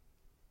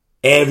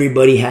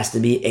 Everybody has to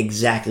be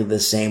exactly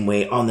the same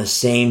way, on the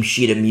same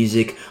sheet of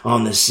music,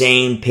 on the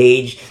same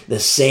page,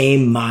 the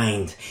same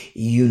mind.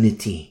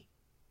 Unity.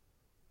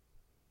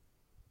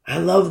 I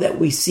love that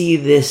we see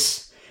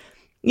this.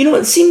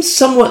 It seems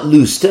somewhat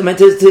loose. To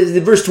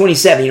verse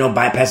 27,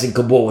 bypassing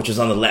Kabul, which is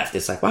on the left.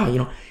 It's like, wow,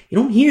 you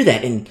don't hear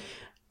that in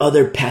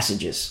other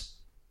passages.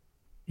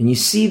 And you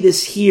see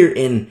this here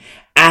in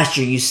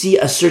Asher. You see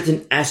a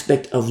certain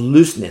aspect of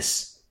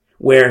looseness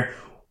where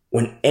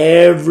when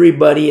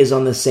everybody is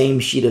on the same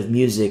sheet of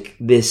music,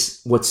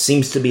 what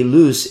seems to be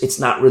loose, it's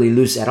not really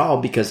loose at all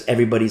because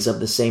everybody's of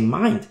the same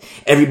mind.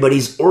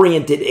 Everybody's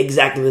oriented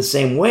exactly the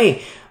same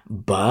way.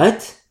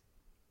 But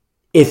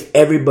if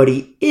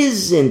everybody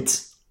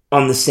isn't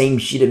on the same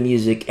sheet of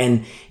music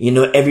and,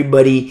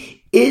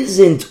 everybody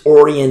isn't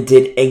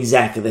oriented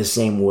exactly the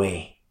same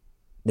way,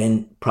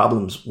 then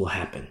problems will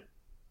happen.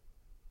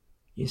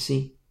 You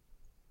see?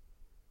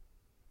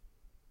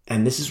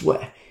 And this is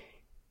what,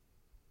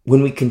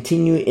 when we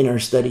continue in our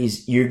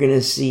studies, you're going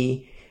to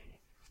see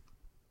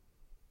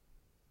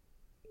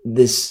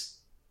this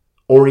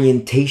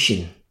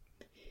orientation.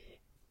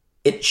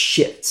 It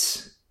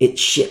shifts. It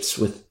shifts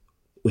with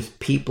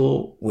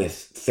people, with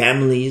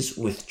families,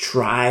 with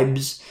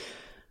tribes.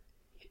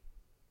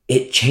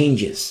 It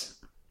changes.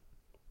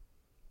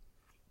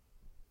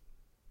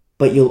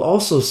 But you'll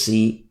also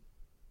see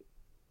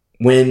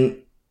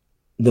when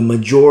the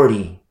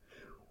majority,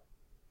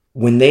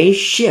 when they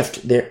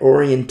shift their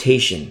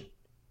orientation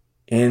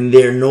and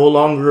they're no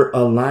longer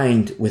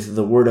aligned with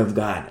the Word of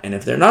God. And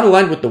if they're not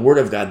aligned with the Word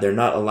of God, they're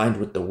not aligned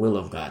with the will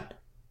of God.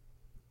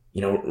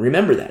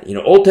 Remember that.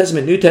 Old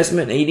Testament, New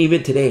Testament, and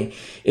even today,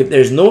 if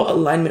there's no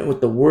alignment with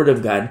the Word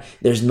of God,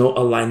 there's no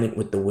alignment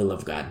with the will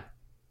of God.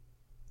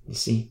 You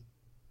see?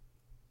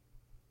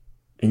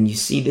 And you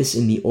see this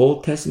in the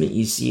Old Testament,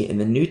 you see it in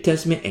the New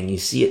Testament, and you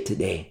see it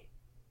today.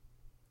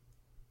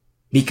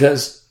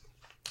 Because,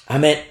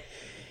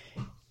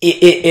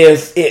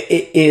 if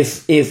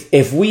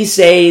we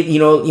say,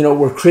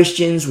 we're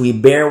Christians, we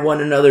bear one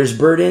another's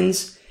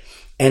burdens,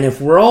 And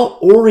if we're all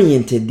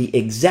oriented the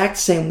exact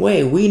same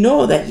way, we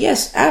know that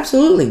yes,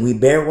 absolutely, we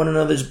bear one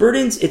another's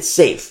burdens. It's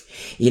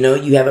safe.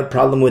 You have a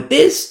problem with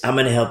this, I'm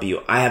going to help you.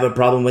 I have a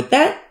problem with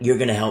that, you're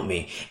going to help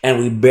me. And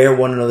we bear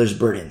one another's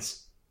burdens.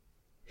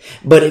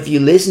 But if you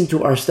listen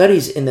to our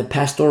studies in the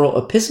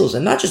pastoral epistles,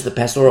 and not just the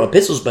pastoral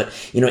epistles, but,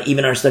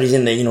 even our studies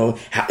in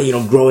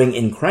the, growing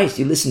in Christ,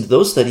 you listen to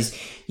those studies,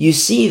 you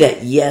see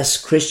that yes,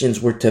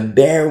 Christians were to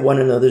bear one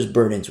another's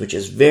burdens, which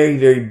is very,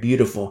 very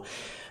beautiful.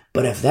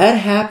 But if that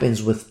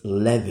happens with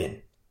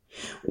leaven,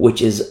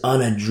 which is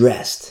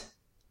unaddressed,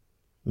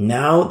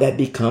 now that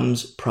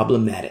becomes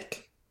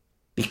problematic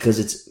because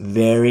it's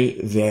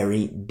very,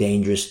 very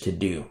dangerous to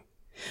do.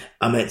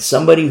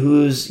 Somebody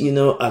who's,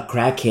 a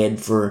crackhead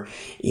for,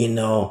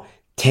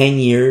 10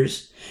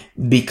 years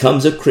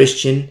becomes a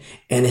Christian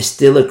and is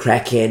still a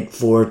crackhead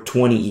for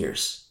 20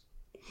 years.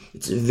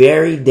 It's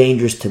very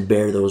dangerous to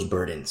bear those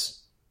burdens.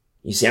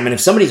 You see, if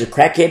somebody's a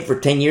crackhead for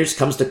 10 years,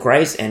 comes to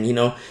Christ and,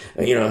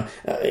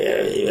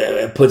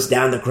 puts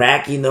down the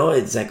crack,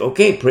 it's like,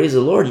 okay, praise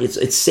the Lord.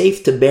 It's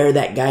safe to bear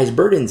that guy's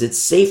burdens. It's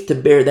safe to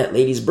bear that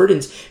lady's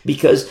burdens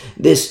because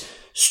this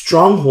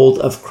stronghold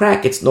of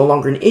crack, it's no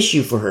longer an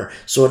issue for her.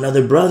 So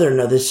another brother,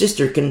 another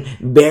sister can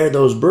bear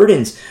those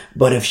burdens.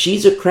 But if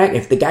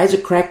if the guy's a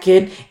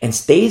crackhead and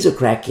stays a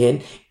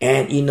crackhead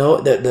and,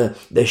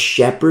 the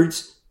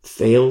shepherds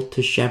fail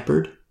to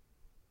shepherd,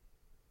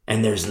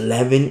 and there's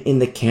leaven in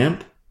the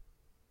camp.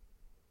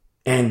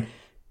 And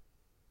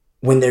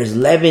when there's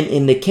leaven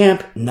in the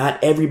camp,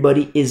 not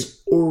everybody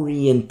is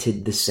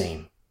oriented the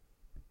same.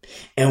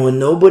 And when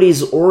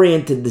nobody's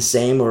oriented the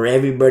same, or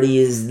everybody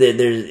is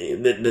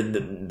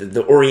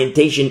the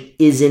orientation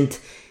isn't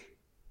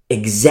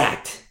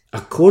exact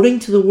according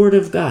to the Word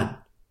of God,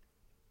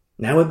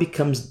 now it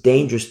becomes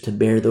dangerous to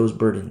bear those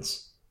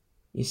burdens.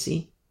 You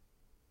see?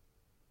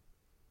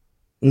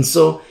 And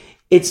so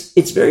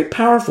it's very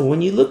powerful.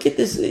 When you look at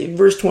this,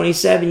 verse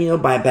 27,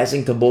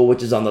 bypassing Kabul,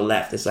 which is on the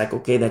left. It's like,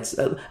 okay, that's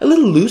a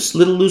little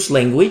loose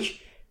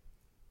language.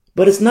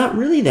 But it's not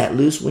really that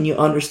loose when you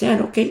understand,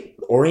 okay,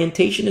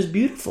 orientation is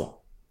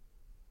beautiful.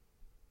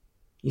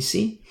 You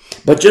see?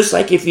 But just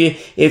like if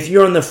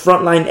you're on the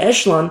frontline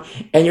echelon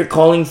and you're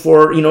calling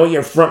for,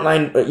 your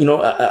frontline,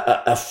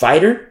 a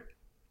fighter,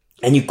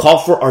 and you call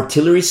for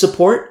artillery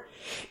support,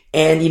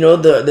 and,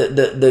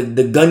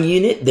 the gun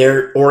unit,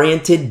 they're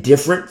oriented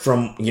different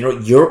from,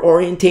 your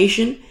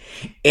orientation.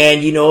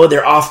 And,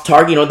 they're off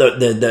target,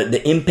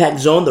 the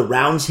impact zone, the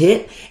rounds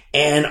hit.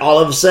 And all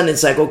of a sudden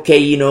it's like, okay,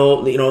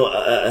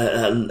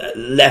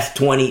 left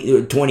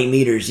 20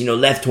 meters,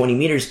 left 20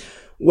 meters.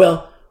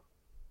 Well,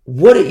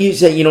 what did you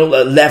say,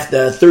 left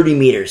 30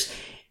 meters?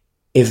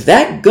 If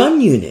that gun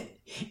unit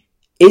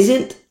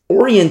isn't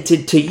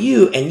oriented to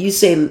you and you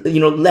say,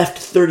 left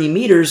 30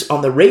 meters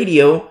on the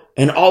radio,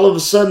 and all of a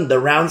sudden the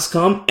rounds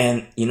come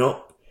and,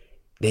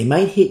 they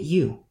might hit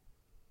you.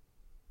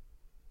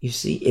 You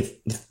see,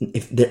 if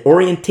the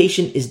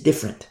orientation is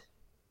different.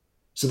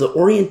 So the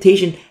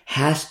orientation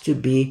has to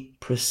be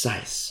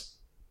precise.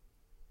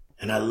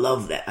 And I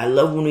love that. I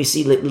love when we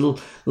see like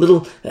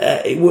little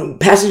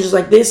passages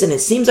like this, and it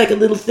seems like a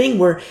little thing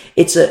where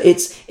it's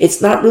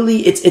not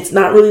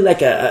really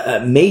like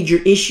a major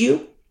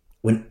issue.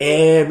 When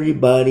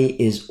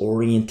everybody is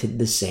oriented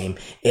the same,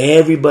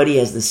 everybody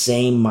has the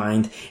same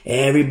mind,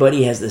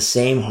 everybody has the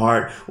same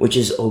heart, which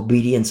is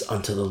obedience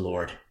unto the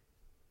Lord.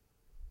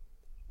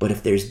 But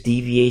if there's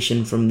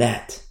deviation from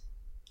that,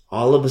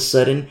 all of a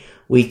sudden,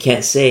 we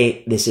can't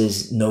say this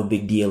is no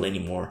big deal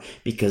anymore,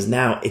 because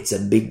now it's a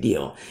big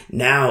deal.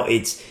 Now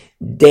it's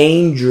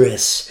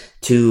dangerous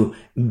to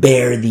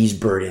bear these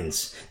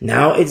burdens.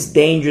 Now it's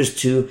dangerous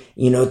to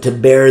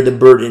bear the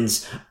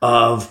burdens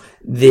of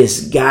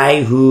this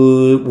guy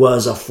who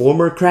was a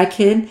former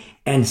crackhead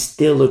and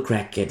still a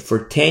crackhead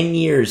for 10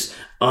 years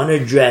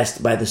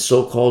unaddressed by the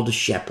so-called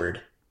shepherd.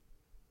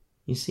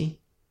 You see?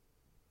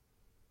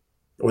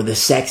 Or the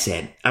sex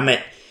head.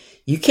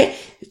 You can't,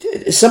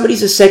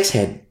 somebody's a sex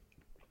head,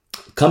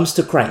 comes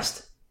to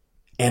Christ,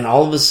 and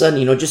all of a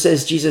sudden, just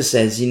as Jesus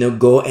says,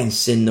 go and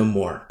sin no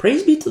more.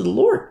 Praise be to the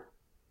Lord.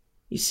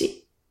 You see?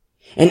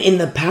 And in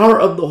the power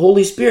of the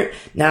Holy Spirit,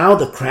 now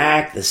the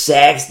crack, the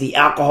sex, the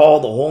alcohol,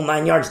 the whole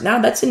 9 yards, now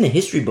that's in the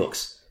history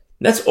books.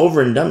 That's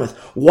over and done with.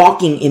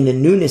 Walking in the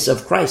newness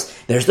of Christ.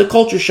 There's the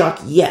culture shock,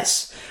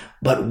 yes,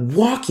 but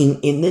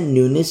walking in the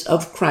newness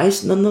of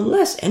Christ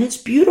nonetheless. And it's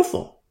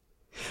beautiful.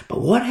 But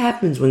what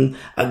happens when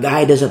a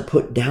guy doesn't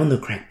put down the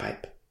crack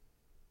pipe?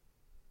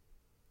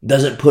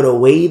 Doesn't put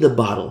away the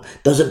bottle?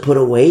 Doesn't put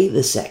away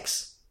the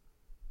sex?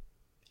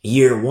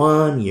 Year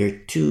 1, year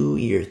 2,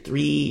 year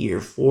 3,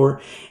 year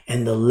 4,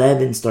 and the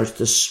leaven starts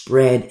to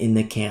spread in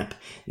the camp.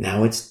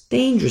 Now it's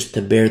dangerous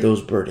to bear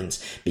those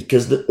burdens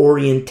because the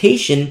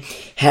orientation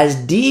has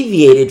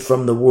deviated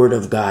from the Word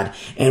of God.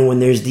 And when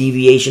there's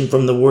deviation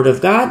from the Word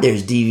of God,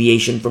 there's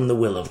deviation from the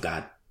will of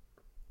God.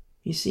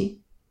 You see?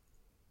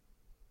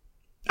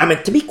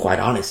 To be quite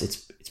honest,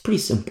 it's pretty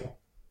simple.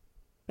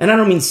 And I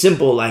don't mean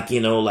simple like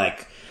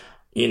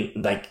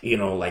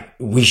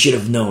we should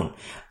have known.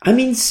 I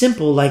mean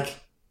simple like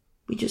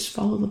We just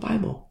follow the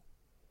Bible.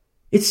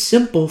 It's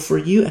simple for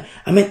you.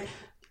 I mean,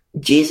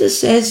 Jesus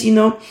says,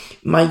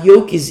 my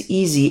yoke is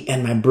easy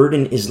and my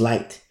burden is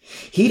light.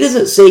 He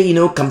doesn't say,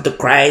 come to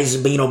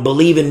Christ, but,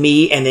 believe in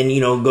me and then,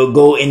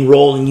 go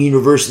enroll in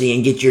university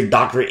and get your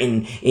doctorate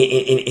in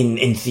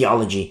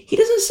theology. He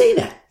doesn't say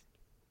that.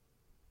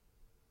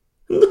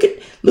 Look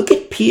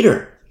at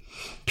Peter.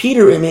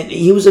 Peter, I mean,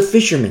 he was a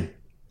fisherman.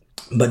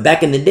 But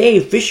back in the day,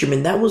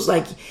 fishermen, that was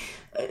like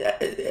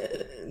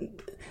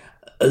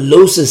a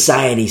low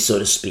society, so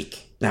to speak.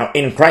 Now,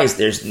 in Christ,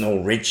 there's no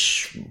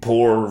rich,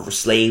 poor,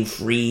 slave,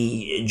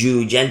 free,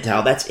 Jew,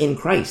 Gentile. That's in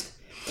Christ.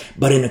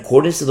 But in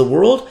accordance to the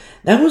world,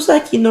 that was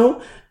like,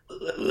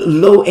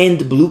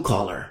 low-end blue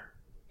collar.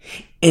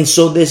 And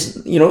so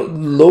this,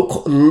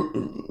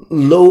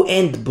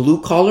 low-end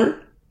blue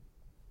collar,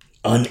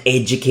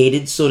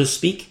 uneducated, so to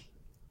speak,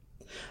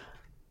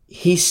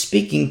 he's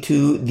speaking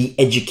to the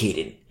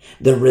educated,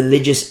 the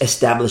religious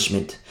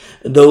establishment,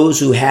 those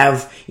who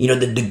have,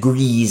 the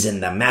degrees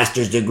and the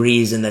master's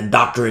degrees and the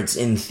doctorates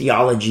in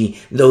theology,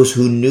 those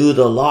who knew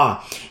the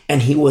law,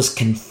 and he was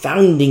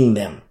confounding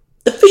them.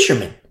 The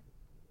fishermen.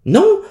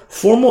 No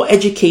formal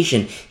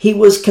education. He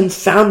was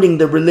confounding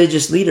the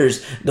religious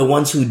leaders, the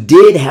ones who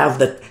did have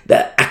the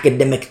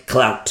academic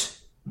clout.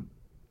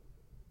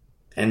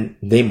 And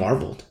they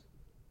marveled.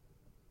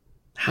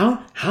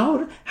 How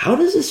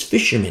does this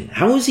fisherman,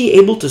 how is he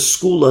able to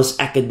school us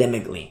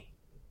academically?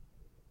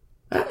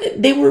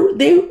 They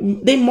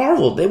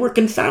marveled. They were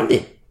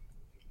confounded.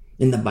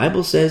 And the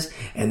Bible says,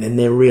 and then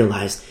they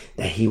realized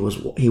that he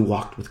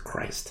walked with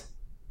Christ.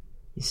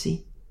 You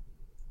see?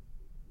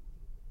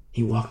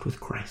 He walked with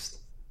Christ.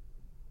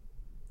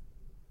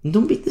 And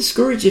don't be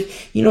discouraged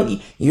if,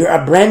 you're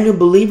a brand new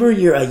believer,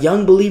 you're a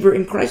young believer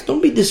in Christ.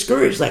 Don't be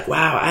discouraged like,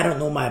 wow, I don't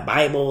know my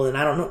Bible and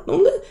I don't know.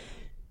 Don't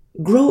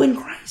grow in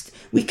Christ.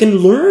 We can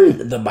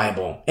learn the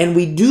Bible, and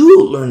we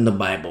do learn the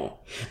Bible.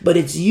 But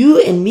it's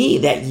you and me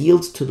that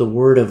yields to the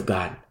Word of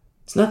God.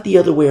 It's not the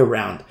other way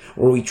around,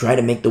 where we try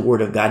to make the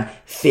Word of God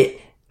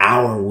fit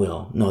our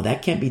will. No,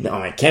 that can't be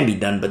done. It can be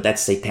done, but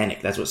that's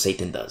satanic. That's what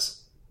Satan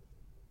does.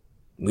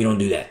 We don't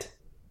do that.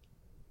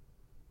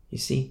 You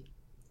see?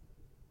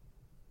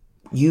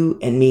 You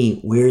and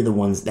me, we're the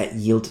ones that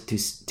yield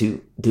to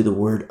the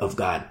Word of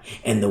God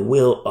and the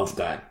will of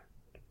God.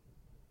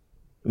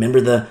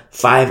 Remember the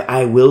 5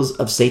 I wills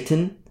of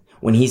Satan?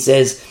 When he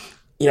says,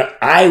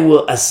 I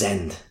will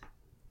ascend.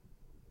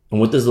 And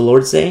what does the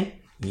Lord say?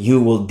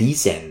 You will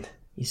descend.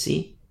 You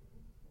see?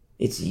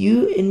 It's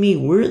you and me.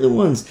 We're the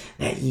ones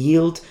that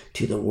yield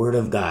to the Word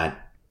of God.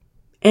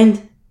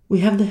 And we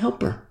have the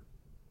Helper.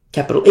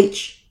 Capital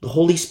H, the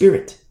Holy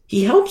Spirit.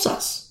 He helps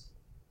us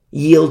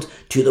yield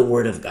to the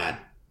Word of God.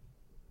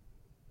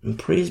 And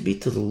praise be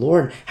to the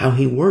Lord how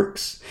He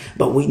works.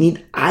 But we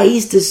need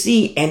eyes to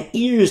see and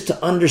ears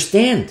to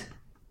understand.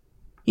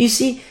 You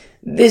see,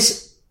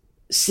 this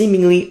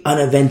seemingly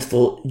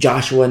uneventful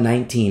Joshua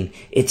 19,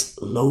 it's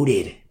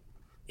loaded.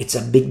 It's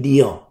a big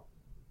deal.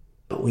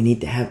 But we need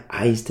to have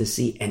eyes to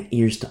see and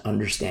ears to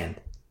understand.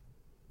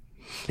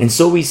 And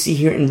so we see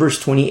here in verse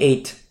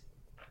 28,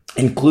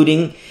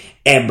 including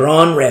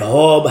Hebron,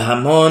 Rehob,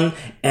 Hammon,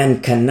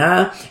 and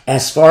Cana,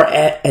 as far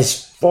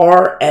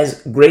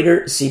as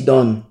Greater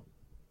Sidon.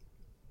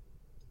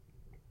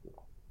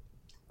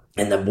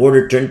 And the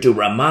border turned to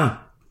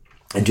Ramah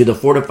and to the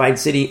fortified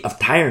city of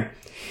Tyre.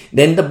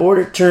 Then the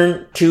border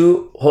turned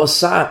to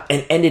Hosah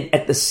and ended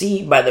at the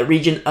sea by the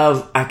region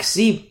of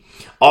Aksib.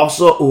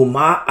 Also,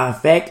 Umah,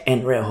 Afek,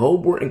 and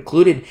Rehob were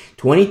included,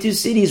 22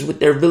 cities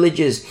with their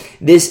villages.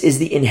 This is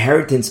the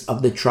inheritance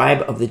of the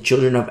tribe of the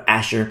children of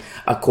Asher,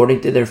 according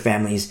to their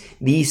families,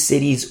 these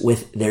cities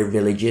with their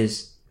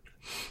villages.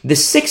 The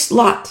 6th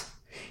lot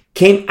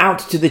came out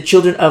to the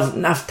children of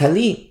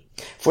Naphtali,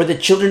 for the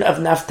children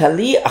of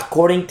Naphtali,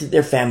 according to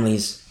their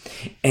families.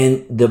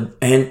 And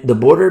the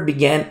border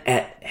began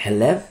at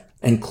Helev,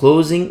 and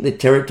closing the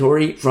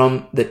territory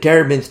from the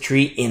terebinth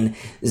tree in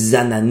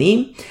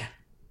Zananim,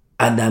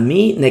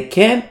 Adami,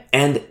 Nekeb,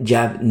 and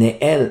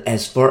Jabneel,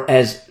 as far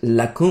as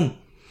Lakum.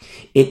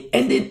 It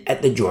ended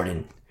at the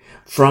Jordan.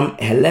 From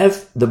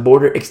Helev, the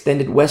border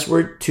extended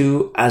westward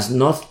to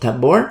Aznoth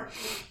Tabor,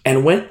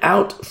 and went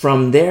out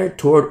from there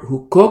toward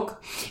Hukok.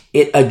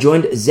 It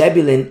adjoined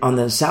Zebulun on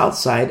the south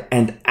side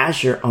and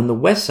Asher on the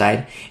west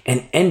side,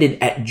 and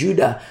ended at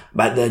Judah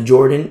by the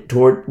Jordan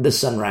toward the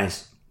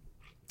sunrise.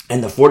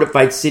 And the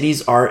fortified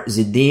cities are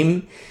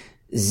Ziddim,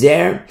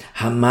 Zer,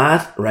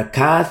 Hamath,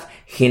 Rakath,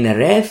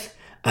 Hinnereth,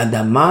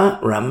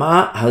 Adamah,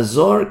 Ramah,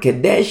 Hazor,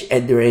 Kedesh,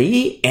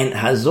 Edrei, and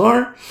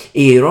Hazor,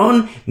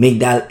 Iron,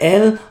 Migdal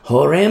El,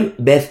 Horem,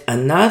 Beth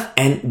Anath,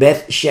 and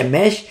Beth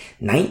Shemesh,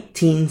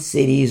 19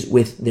 cities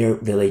with their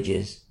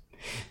villages.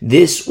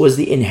 This was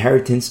the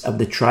inheritance of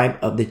the tribe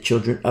of the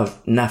children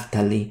of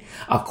Naphtali,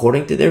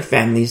 according to their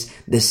families,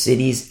 the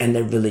cities and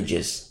their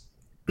villages.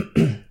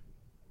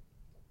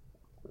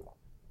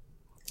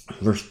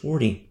 Verse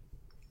 40.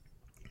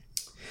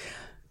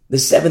 The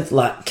 7th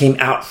lot came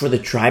out for the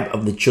tribe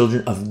of the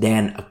children of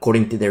Dan,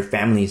 according to their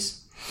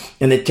families.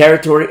 And the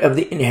territory of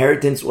the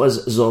inheritance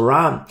was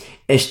Zorah,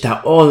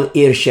 Eshtaol,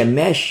 Ir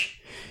Shemesh,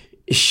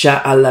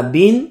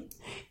 Sha'alabin,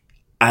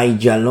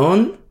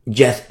 Aijalon,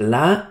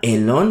 Jethla,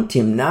 Elon,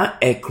 Timnah,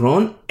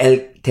 Ekron,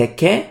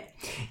 El-Tekeh,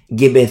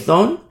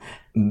 Gibbethon,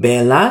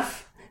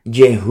 Belath,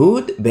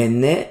 Jehud,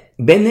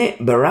 Bene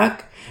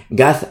Barak,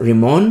 Gath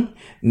Rimon,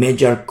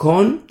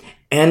 Mejarkon,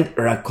 and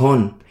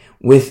Rakon,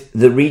 with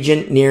the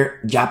region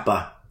near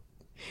Joppa.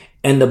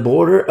 And the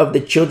border of the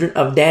children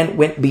of Dan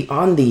went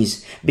beyond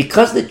these,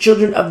 because the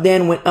children of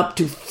Dan went up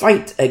to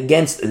fight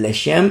against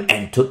Leshem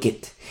and took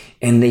it.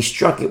 And they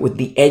struck it with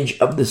the edge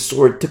of the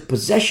sword, took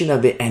possession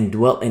of it, and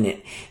dwelt in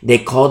it. They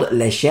called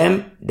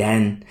Leshem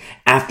Dan,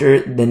 after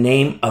the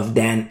name of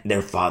Dan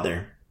their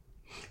father.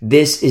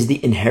 This is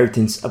the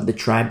inheritance of the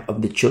tribe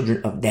of the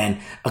children of Dan,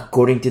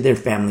 according to their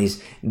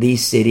families,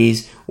 these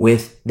cities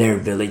with their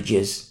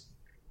villages.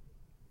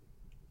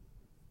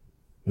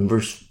 In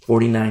verse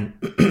 49,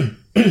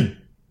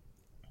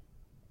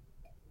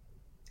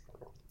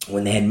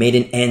 when they had made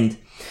an end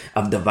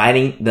of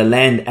dividing the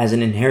land as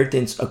an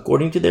inheritance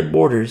according to their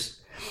borders,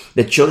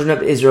 the children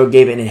of Israel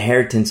gave an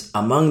inheritance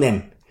among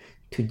them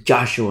to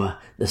Joshua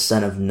the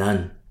son of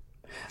Nun.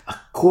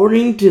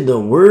 According to the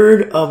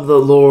word of the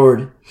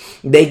Lord,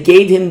 they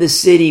gave him the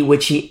city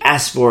which he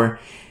asked for,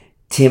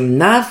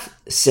 Timnath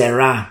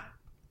Serah.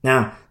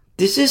 Now,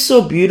 this is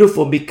so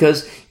beautiful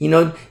because,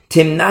 Timnath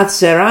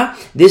Serah,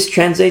 this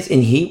translates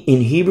in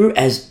Hebrew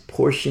as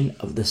portion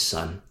of the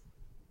sun.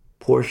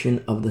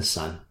 Portion of the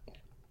sun.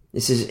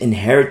 This is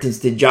inheritance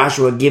to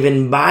Joshua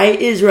given by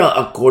Israel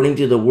according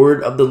to the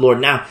word of the Lord.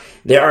 Now,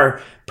 there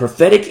are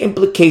prophetic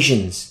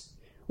implications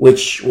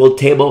which we'll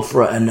table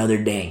for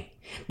another day.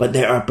 But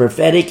there are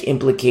prophetic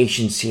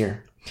implications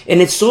here.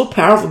 And it's so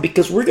powerful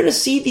because we're going to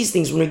see these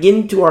things when we get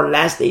into our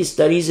last day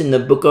studies in the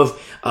book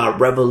of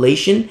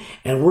Revelation.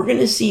 And we're going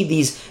to see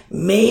these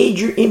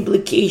major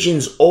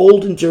implications,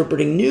 old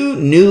interpreting new,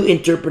 new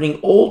interpreting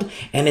old.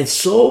 And it's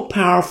so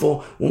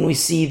powerful when we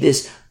see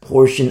this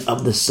portion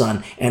of the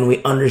sun. And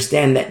we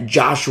understand that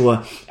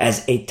Joshua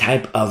as a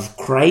type of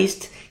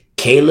Christ,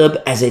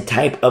 Caleb as a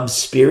type of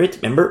spirit.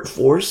 Remember,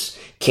 force.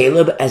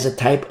 Caleb as a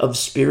type of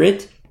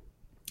spirit.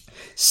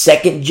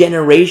 Second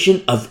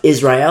generation of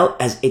Israel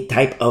as a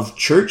type of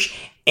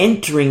church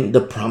entering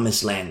the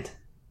promised land.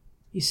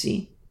 You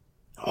see,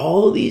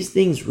 all these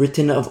things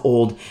written of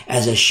old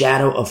as a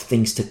shadow of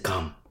things to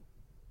come.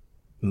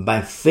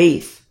 By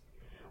faith,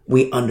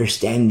 we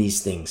understand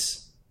these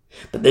things.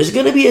 But there's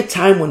going to be a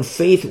time when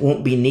faith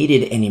won't be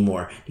needed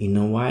anymore. You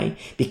know why?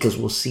 Because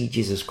we'll see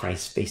Jesus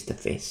Christ face to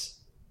face.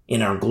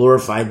 In our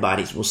glorified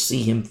bodies, we'll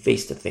see him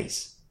face to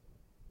face.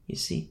 You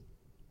see?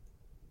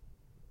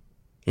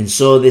 And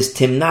so this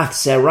Timnath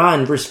Serah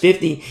in verse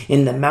 50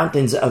 in the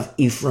mountains of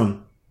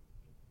Ephraim.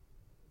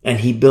 And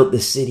he built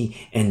the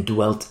city and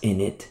dwelt in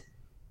it.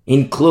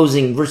 In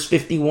closing, verse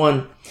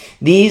 51,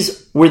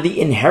 these were the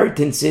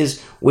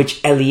inheritances which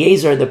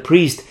Eleazar the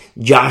priest,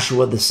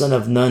 Joshua the son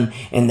of Nun,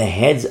 and the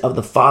heads of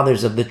the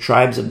fathers of the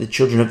tribes of the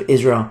children of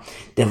Israel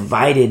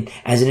divided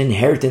as an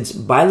inheritance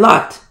by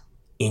lot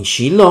in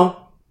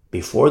Shiloh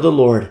before the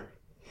Lord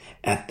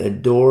at the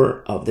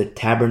door of the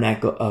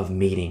tabernacle of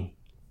meeting.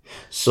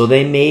 So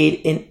they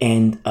made an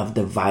end of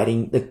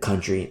dividing the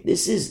country.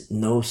 This is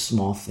no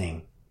small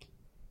thing.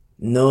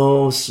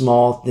 No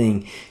small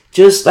thing.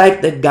 Just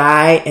like the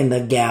guy and the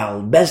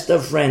gal, best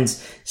of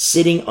friends,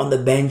 sitting on the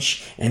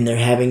bench and they're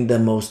having the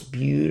most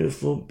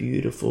beautiful,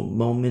 beautiful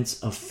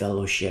moments of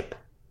fellowship.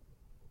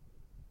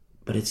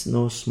 But it's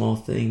no small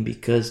thing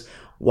because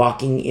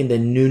walking in the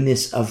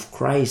newness of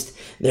Christ,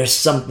 there's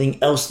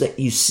something else that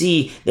you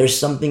see. There's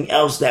something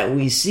else that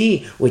we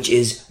see, which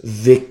is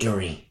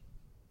victory.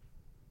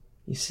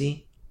 You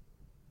see?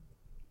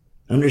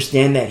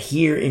 Understand that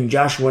here in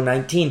Joshua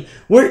 19,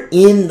 we're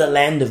in the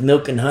land of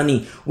milk and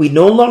honey. We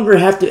no longer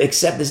have to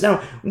accept this. Now,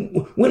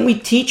 when we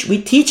teach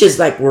as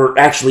like we're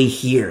actually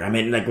here. I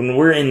mean, like when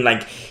we're in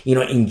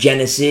in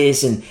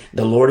Genesis and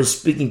the Lord is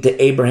speaking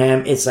to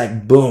Abraham, it's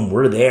like, boom,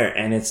 we're there.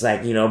 And it's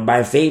like,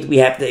 by faith, we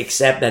have to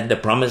accept that the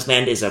promised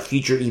land is a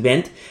future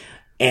event.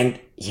 And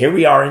here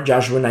we are in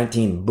Joshua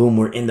 19. Boom,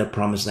 we're in the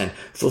promised land.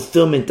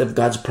 Fulfillment of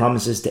God's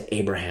promises to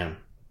Abraham.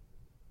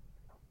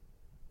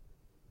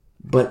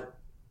 But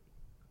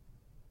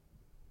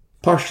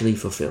partially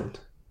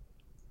fulfilled.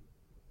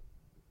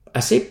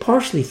 I say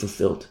partially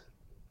fulfilled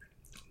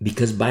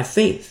because by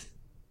faith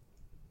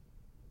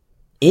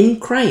in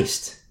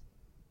Christ,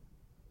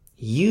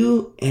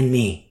 you and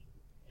me,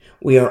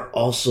 we are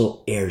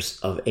also heirs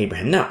of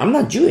Abraham. Now, I'm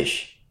not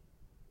Jewish.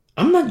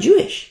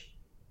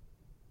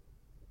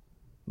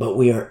 But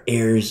we are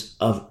heirs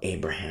of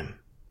Abraham,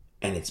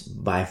 and it's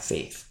by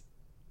faith.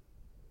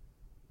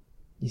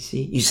 You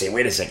see? You say,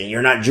 wait a second,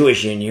 you're not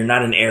Jewish and you're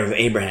not an heir of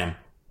Abraham.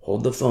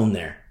 Hold the phone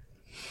there.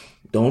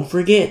 Don't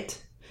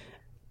forget,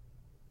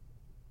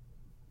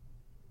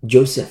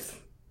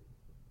 Joseph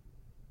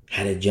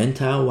had a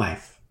Gentile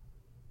wife,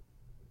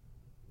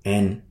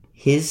 and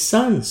his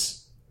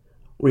sons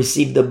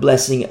received the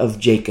blessing of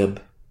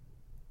Jacob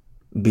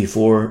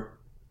before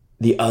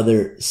the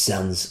other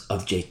sons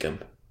of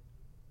Jacob.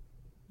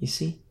 You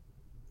see?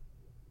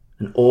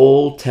 An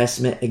Old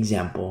Testament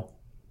example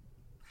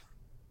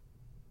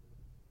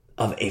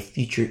of a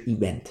future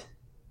event.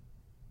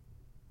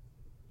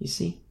 You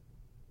see?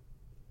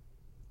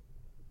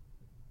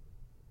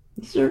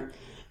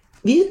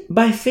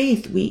 By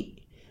faith,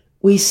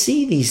 we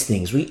see these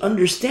things. We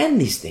understand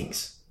these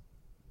things.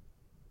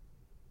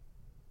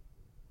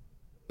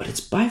 But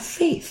it's by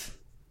faith.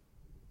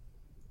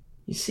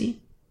 You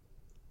see?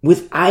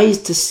 With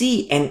eyes to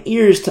see and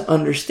ears to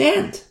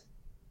understand.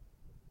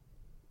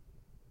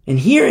 And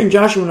here in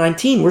Joshua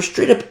 19, we're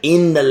straight up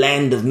in the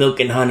land of milk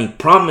and honey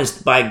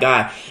promised by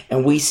God.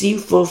 And we see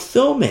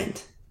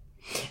fulfillment.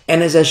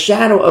 And as a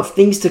shadow of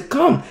things to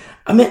come.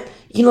 I mean,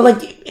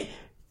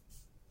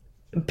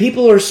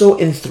 people are so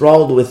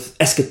enthralled with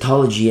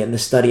eschatology and the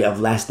study of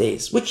last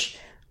days, which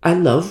I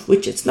love,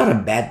 which it's not a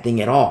bad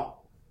thing at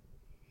all.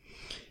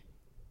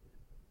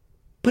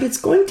 But it's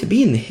going to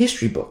be in the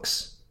history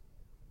books.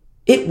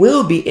 It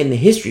will be in the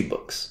history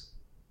books.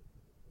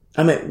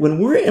 I mean, when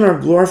we're in our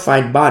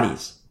glorified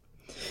bodies,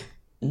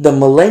 the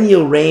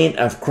millennial reign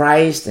of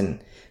Christ,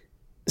 and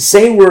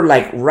say we're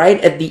like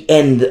right at the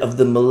end of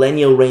the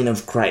millennial reign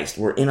of Christ,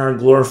 we're in our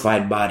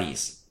glorified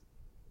bodies.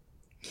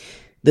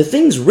 The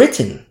things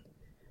written,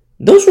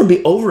 those will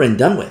be over and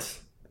done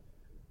with.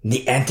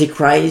 The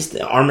Antichrist,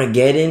 the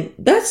Armageddon,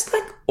 that's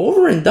like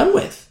over and done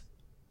with.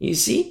 You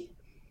see?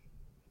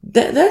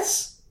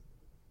 That's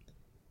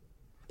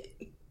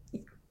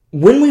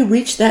when we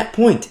reach that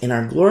point in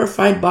our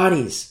glorified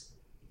bodies,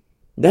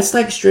 that's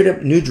like straight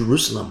up New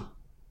Jerusalem.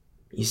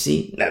 You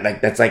see?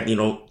 That's like,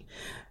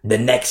 the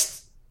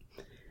next,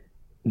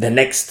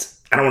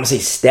 I don't want to say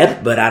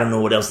step, but I don't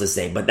know what else to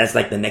say, but that's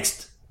like the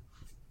next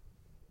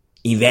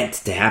event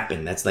to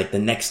happen. That's like the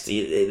next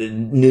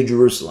New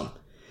Jerusalem.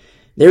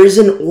 There is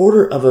an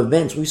order of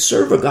events. We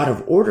serve a God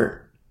of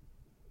order.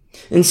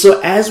 And so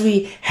as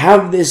we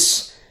have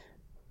this,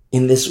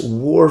 in this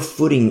war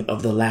footing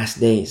of the last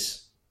days,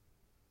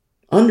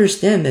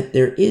 understand that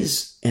there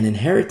is an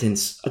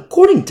inheritance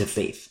according to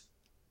faith,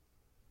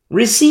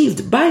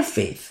 received by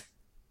faith.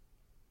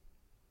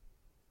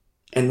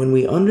 And when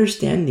we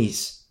understand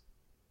these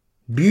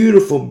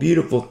beautiful,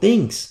 beautiful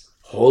things,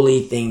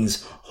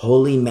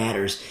 holy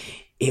matters,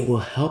 it will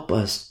help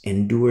us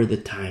endure the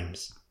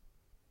times.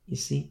 You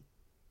see?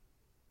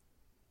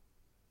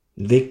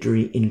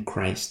 Victory in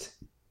Christ.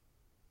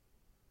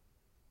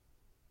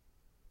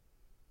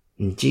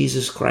 And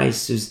Jesus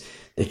Christ is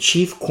the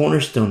chief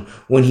cornerstone.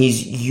 When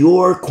he's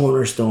your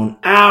cornerstone,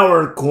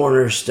 our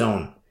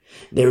cornerstone,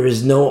 there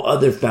is no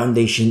other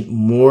foundation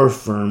more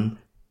firm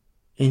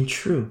and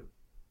true.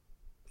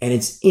 And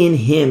it's in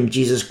him,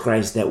 Jesus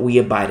Christ, that we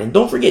abide. And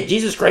don't forget,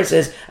 Jesus Christ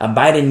says,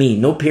 abide in me,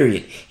 no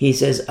period. He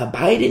says,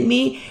 abide in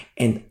me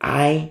and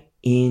I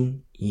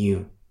in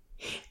you.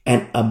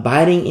 And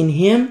abiding in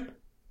him,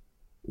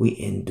 we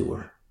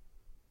endure.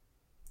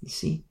 You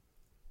see?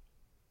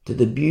 To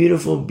the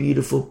beautiful,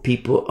 beautiful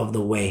people of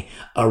the way,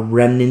 a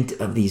remnant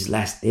of these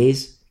last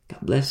days, God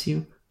bless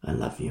you. I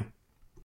love you.